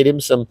there and get him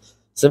some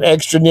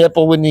extra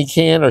nipple when he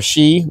can, or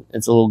she.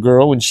 It's a little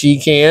girl when she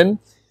can.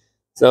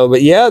 So,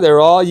 but yeah, they're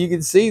all, you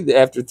can see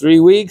after 3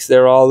 weeks,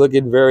 they're all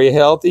looking very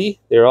healthy.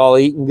 They're all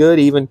eating good,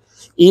 even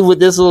with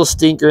this little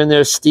stinker in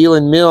there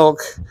stealing milk.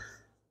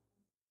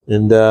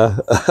 And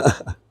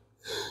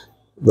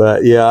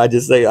but yeah, I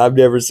just think I've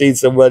never seen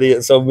so many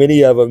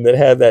of them that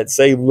have that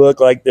same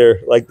look like their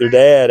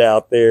dad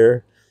out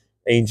there.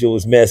 Angel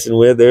was messing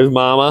with. There's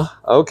Mama.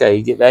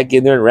 Okay, get back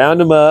in there and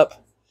round them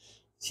up.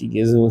 She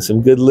gives them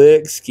some good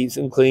licks, keeps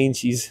them clean.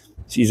 She's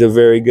a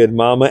very good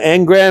mama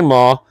and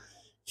grandma.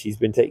 She's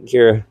been taking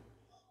care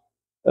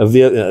of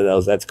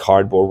that's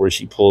cardboard where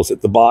she pulls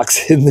at the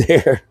box in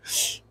there.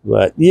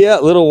 But yeah,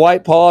 little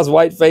white paws,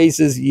 white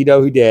faces. You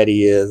know who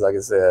Daddy is, like I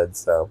said.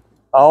 So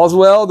all's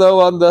well though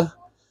on the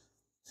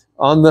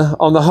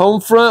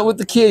home front with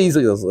the kitties.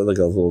 Look at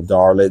those little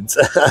darlings.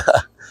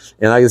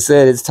 And like I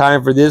said, it's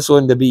time for this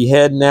one to be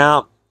heading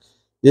out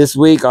this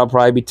week. I'll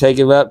probably be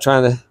taking it up,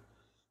 trying to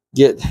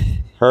get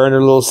her and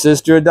her little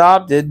sister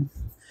adopted.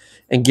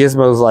 And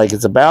Gizmo's like,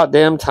 it's about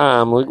damn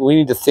time. We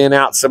need to thin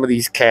out some of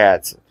these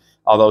cats.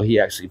 Although he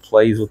actually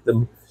plays with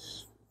them,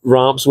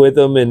 romps with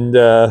them, and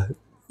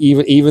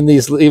even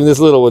this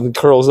little one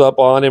curls up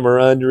on him or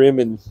under him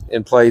and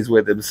plays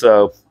with him.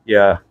 So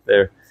yeah,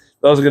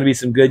 those are going to be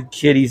some good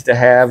kitties to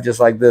have, just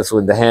like this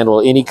one, to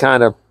handle any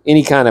kind of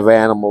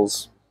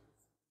animals.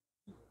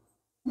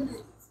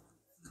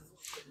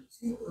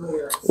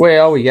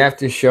 Well, we have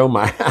to show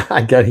my.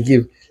 I gotta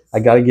give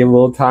a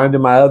little time to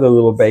my other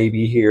little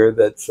baby here.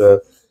 That's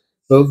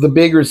the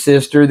bigger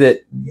sister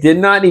that did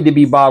not need to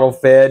be bottle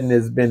fed and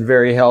has been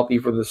very healthy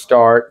from the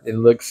start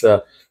and looks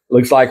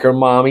like her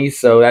mommy.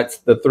 So that's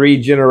the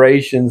 3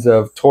 generations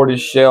of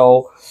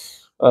tortoiseshell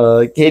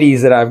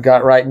kitties that I've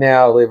got right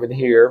now living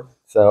here.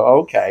 So,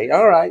 okay.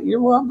 All right.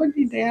 I'm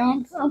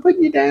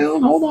putting you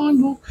down. Hold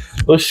on.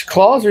 Those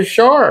claws are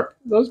sharp.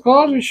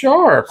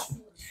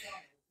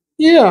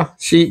 Yeah,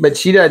 but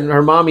she doesn't.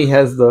 Her mommy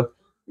has the.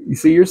 You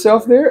see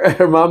yourself there?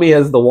 Her mommy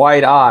has the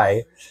white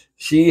eye.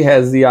 She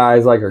has the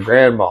eyes like her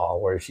grandma,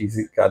 where she's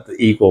got the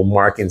equal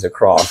markings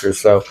across her.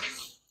 So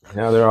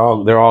now they're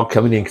all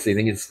coming in because they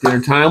think it's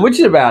dinner time, which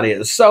it about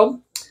is. So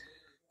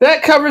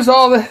that covers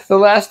all the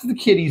last of the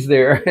kitties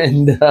there,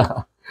 and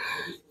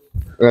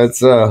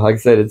that's like I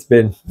said, it's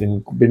been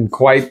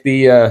quite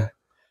the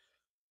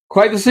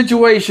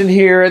situation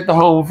here at the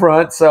home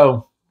front.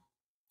 So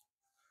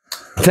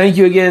thank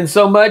you again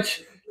so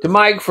much to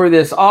Mike for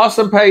this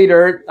awesome pay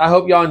dirt. I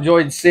hope y'all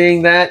enjoyed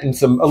seeing that and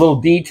a little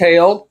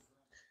detailed,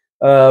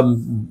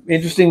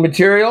 interesting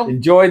material.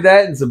 Enjoyed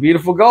that and some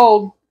beautiful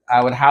gold.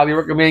 I would highly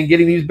recommend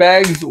getting these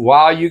bags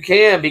while you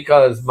can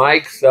because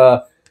Mike's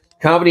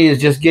company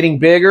is just getting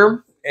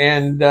bigger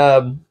and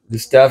the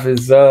stuff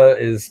is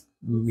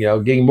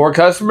getting more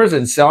customers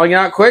and selling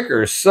out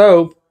quicker.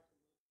 So,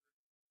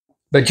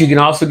 but you can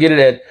also get it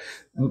at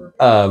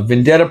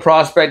Vendetta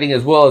Prospecting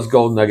as well as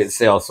Gold Nugget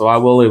Sales. So I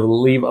will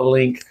leave a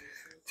link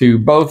to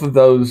both of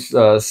those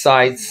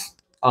sites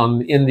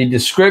in the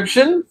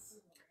description.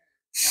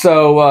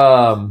 So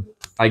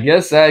I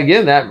guess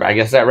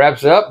that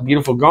wraps it up.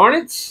 Beautiful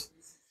garnets.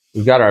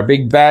 We've got our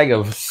big bag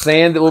of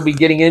sand that we'll be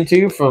getting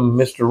into from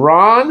Mr.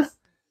 Ron,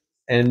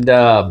 and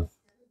I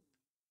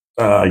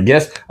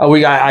guess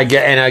I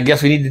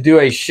guess we need to do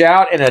a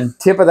shout and a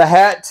tip of the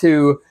hat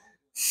to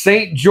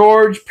St.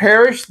 George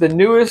Parish, the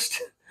newest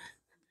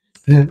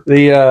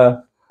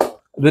the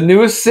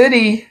newest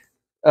city,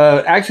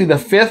 actually the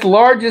fifth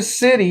largest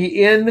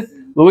city in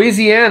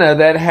Louisiana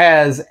that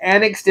has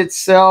annexed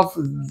itself,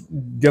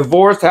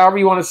 divorced, however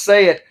you want to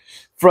say it,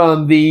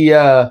 from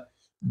the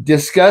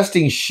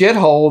disgusting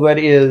shithole that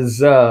is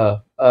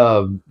the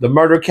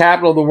murder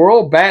capital of the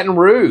world, Baton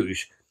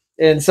Rouge.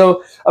 And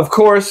so, of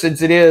course,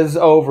 since it is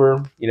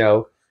over,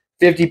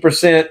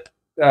 50%,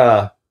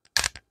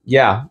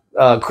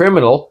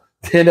 criminal,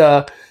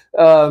 then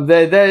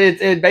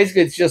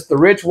basically it's just the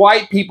rich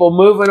white people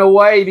moving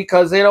away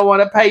because they don't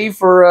want to pay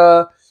for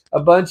a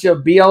bunch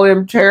of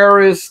BLM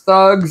terrorist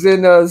thugs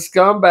and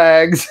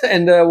scumbags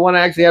and want to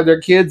actually have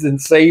their kids in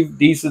safe,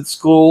 decent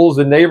schools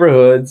and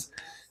neighborhoods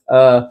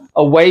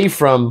away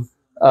from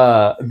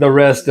the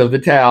rest of the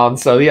town.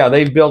 So yeah,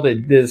 they've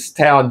annexed this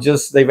town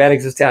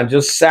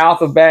just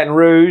south of Baton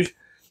Rouge,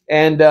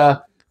 and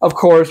of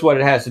course, what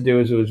it has to do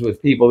is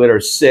with people that are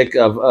sick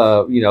of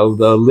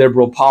the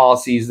liberal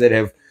policies that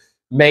have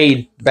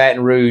made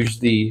Baton Rouge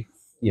the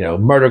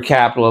murder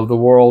capital of the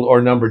world,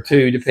 or number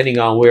two, depending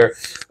on where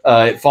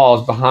it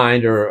falls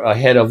behind or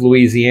ahead of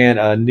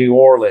Louisiana, New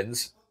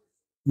Orleans,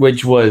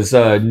 which was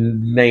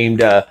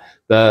named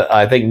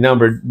I think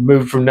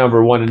moved from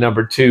number one to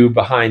number two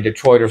behind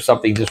Detroit or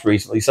something just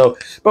recently. So,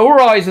 but we're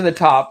always in the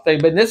top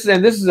thing. But this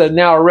is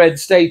now a red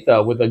state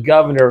though, with a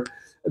governor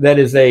that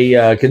is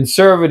a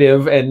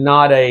conservative and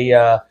not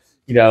a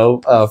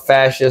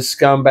fascist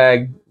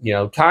scumbag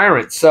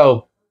tyrant.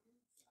 So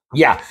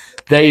yeah,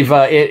 they've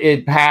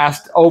it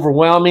passed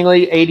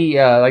overwhelmingly 80.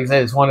 Like I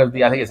said, it's I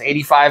think it's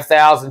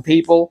 85,000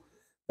 people,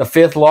 the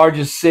fifth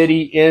largest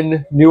city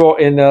in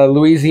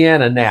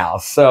Louisiana now.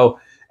 So,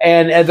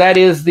 and that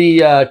is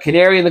the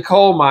canary in the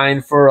coal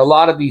mine for a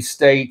lot of these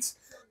states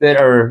that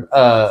are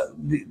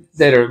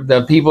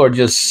the people are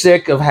just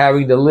sick of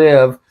having to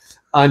live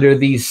under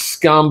these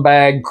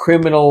scumbag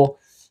criminal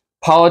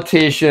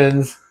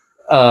politicians,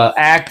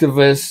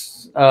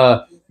 activists,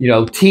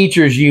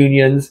 teachers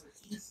unions,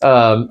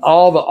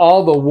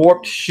 all the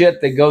warped shit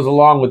that goes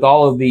along with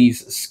all of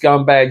these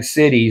scumbag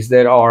cities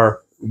that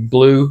are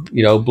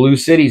blue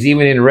cities,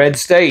 even in red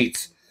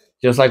states,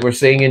 just like we're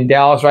seeing in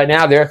Dallas right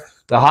now.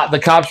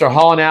 The cops are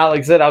hauling out.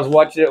 Like I said, I was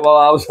watching it while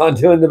I was on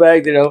doing the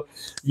bag.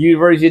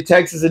 University of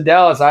Texas in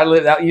Dallas.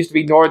 That used to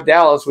be North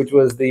Dallas, which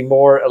was the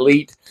more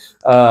elite,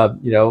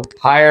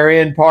 higher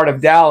end part of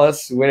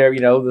Dallas. Where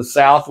the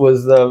South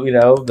was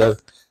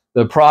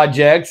the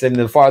projects, and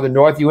the farther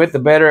north you went, the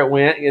better it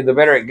went, and the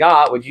better it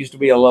got, which used to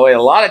be a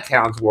lot of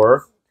towns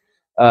were.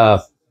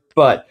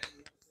 But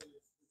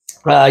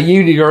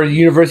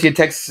University of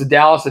Texas in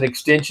Dallas, an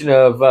extension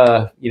of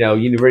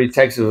University of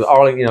Texas,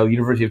 Arlington,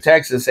 University of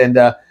Texas, and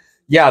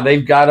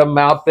they've got them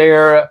out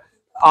there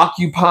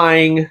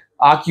occupying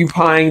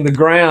the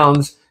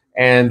grounds,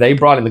 and they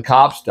brought in the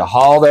cops to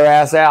haul their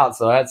ass out.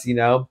 So that's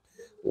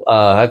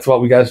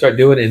what we got to start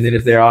doing. And then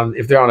if they're on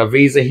a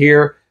visa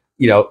here,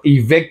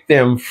 evict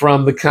them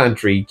from the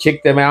country,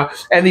 kick them out.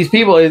 And these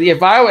people,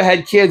 if I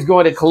had kids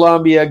going to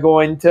Columbia,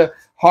 going to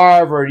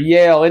Harvard,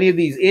 Yale, any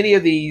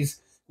of these,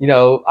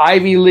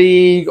 Ivy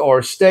League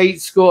or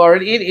state school or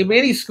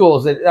any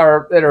schools that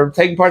are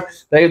taking part,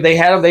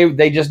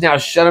 they just now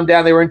shut them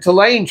down. They were in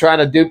Tulane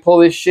trying to pull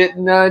this shit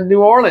in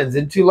New Orleans.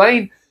 In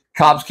Tulane,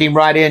 cops came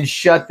right in,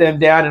 shut them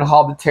down, and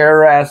hauled the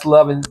terrorist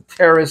loving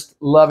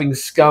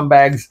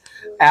scumbags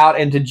out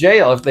into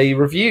jail if they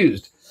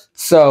refused.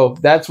 So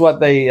that's what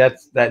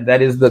that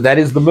is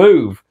the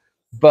move.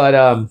 But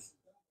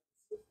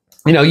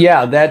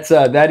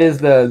that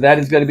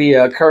is going to be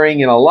occurring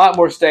in a lot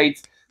more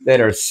states that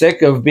are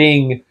sick of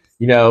being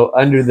you know,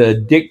 under the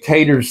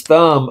dictator's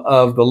thumb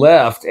of the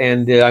left.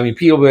 And I mean,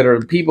 people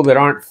that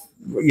aren't,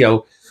 you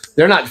know,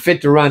 they're not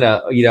fit to run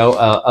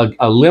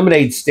a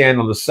lemonade stand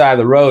on the side of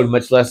the road,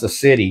 much less a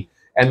city.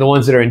 And the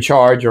ones that are in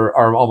charge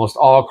are almost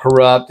all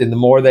corrupt. And the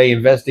more they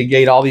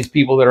investigate all these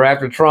people that are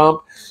after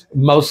Trump,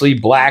 mostly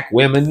black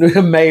women,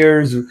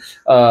 mayors,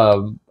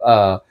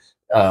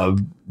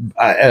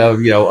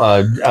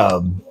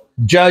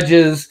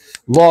 judges,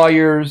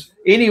 lawyers,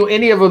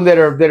 any of them that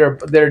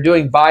are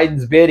doing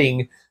Biden's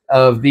bidding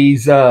of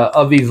these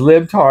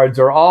libtards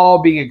are all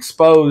being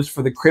exposed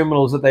for the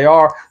criminals that they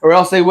are, or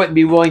else they wouldn't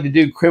be willing to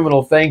do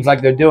criminal things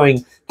like they're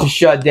doing to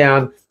shut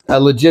down a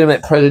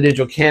legitimate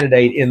presidential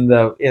candidate in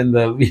the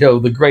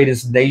the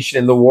greatest nation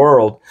in the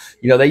world.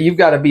 You know, that you've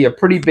got to be a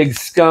pretty big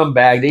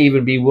scumbag to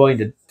even be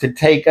willing to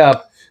take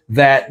up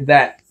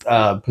that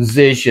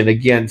position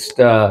against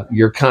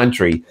your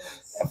country.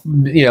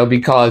 You know,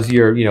 because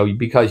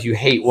because you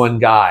hate one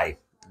guy,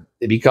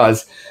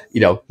 because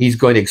he's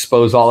going to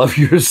expose all of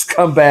your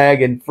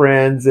scumbag and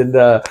friends and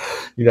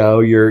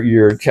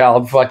your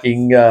child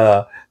fucking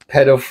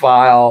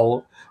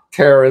pedophile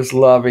terrorist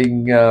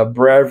loving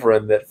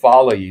brethren that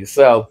follow you.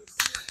 So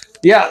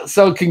yeah,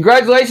 so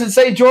congratulations,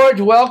 St. George.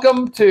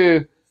 Welcome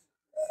the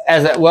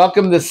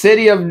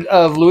city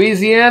of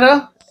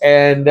Louisiana,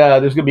 and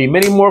there's going to be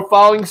many more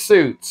following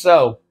suit.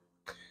 So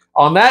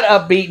on that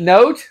upbeat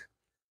note,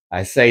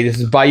 I say this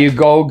is Bayou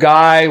Gold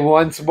Guy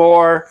once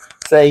more,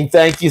 saying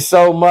thank you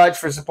so much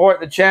for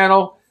supporting the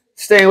channel,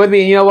 staying with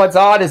me. And you know what's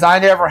odd is I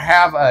never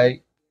have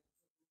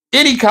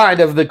any kind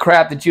of the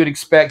crap that you'd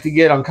expect to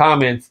get on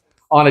comments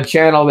on a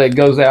channel that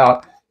goes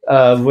out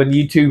when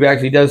YouTube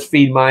actually does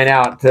feed mine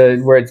out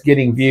to where it's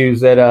getting views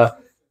that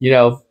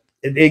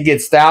it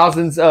gets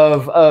thousands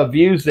of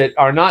views that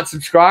are not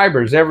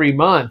subscribers every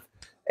month,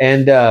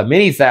 and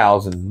many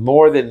thousand,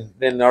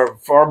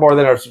 far more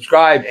than are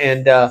subscribed,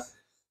 and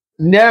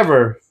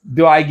never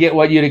do I get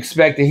what you'd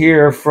expect to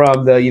hear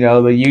from the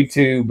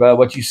YouTube,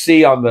 what you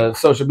see on the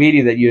social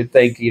media that you'd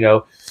think,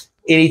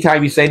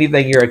 anytime you say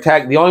anything, you're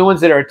attacked. The only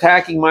ones that are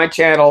attacking my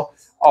channel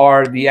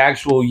are the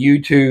actual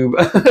YouTube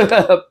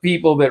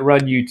people that run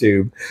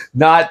YouTube,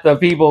 not the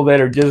people that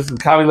are just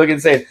coming looking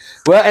and saying,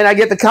 well, and I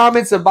get the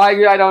comments of,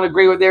 I don't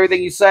agree with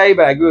everything you say,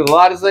 but I agree with a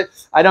lot of it.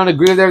 I don't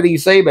agree with everything you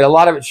say, but a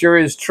lot of it sure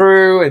is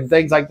true, and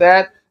things like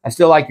that. I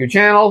still like your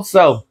channel.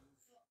 So,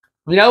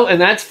 and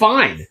that's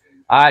fine.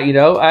 I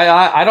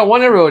don't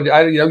want everyone,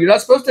 you're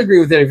not supposed to agree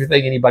with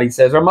everything anybody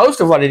says or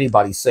most of what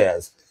anybody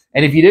says.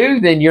 And if you do,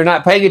 then you're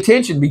not paying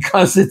attention,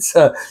 because it's,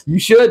 you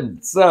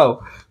shouldn't.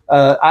 So,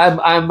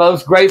 I'm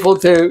most grateful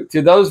to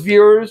those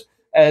viewers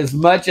as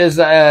much as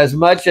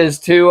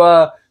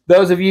to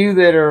those of you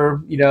that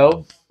are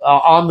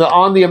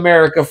on the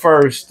America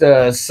First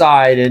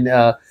side,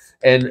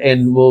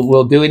 and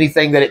will do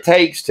anything that it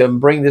takes to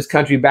bring this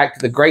country back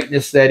to the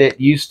greatness that it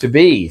used to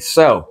be.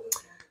 So,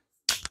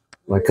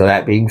 with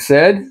that being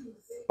said,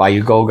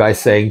 Bayou Gold Guy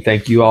saying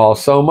thank you all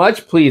so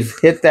much. Please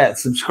hit that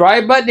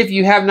subscribe button if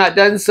you have not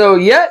done so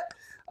yet.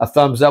 A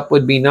thumbs up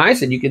would be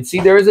nice, and you can see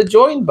there is a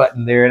join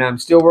button there, and I'm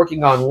still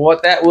working on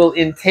what that will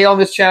entail on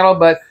this channel,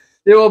 but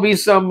there will be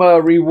some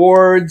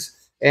rewards,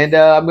 and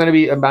I'm going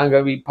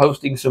to be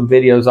posting some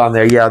videos on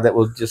there. Yeah, that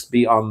will just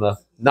be on the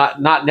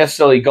not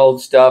necessarily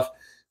gold stuff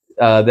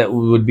that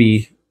would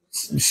be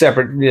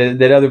separate,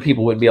 that other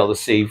people wouldn't be able to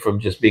see from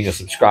just being a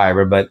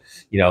subscriber, but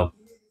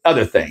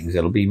other things.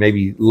 It'll be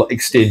maybe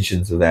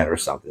extensions of that or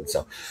something.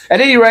 So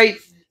at any rate,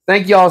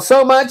 thank you all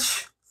so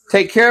much.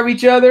 Take care of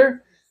each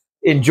other.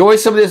 Enjoy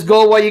some of this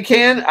gold while you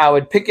can. I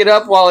would pick it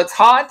up while it's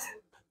hot.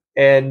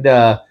 And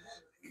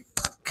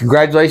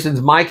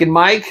congratulations, Mike and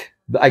Mike.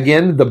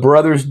 Again, the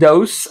brothers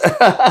dose.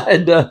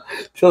 And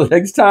till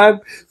next time,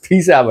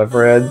 peace out, my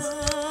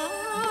friends.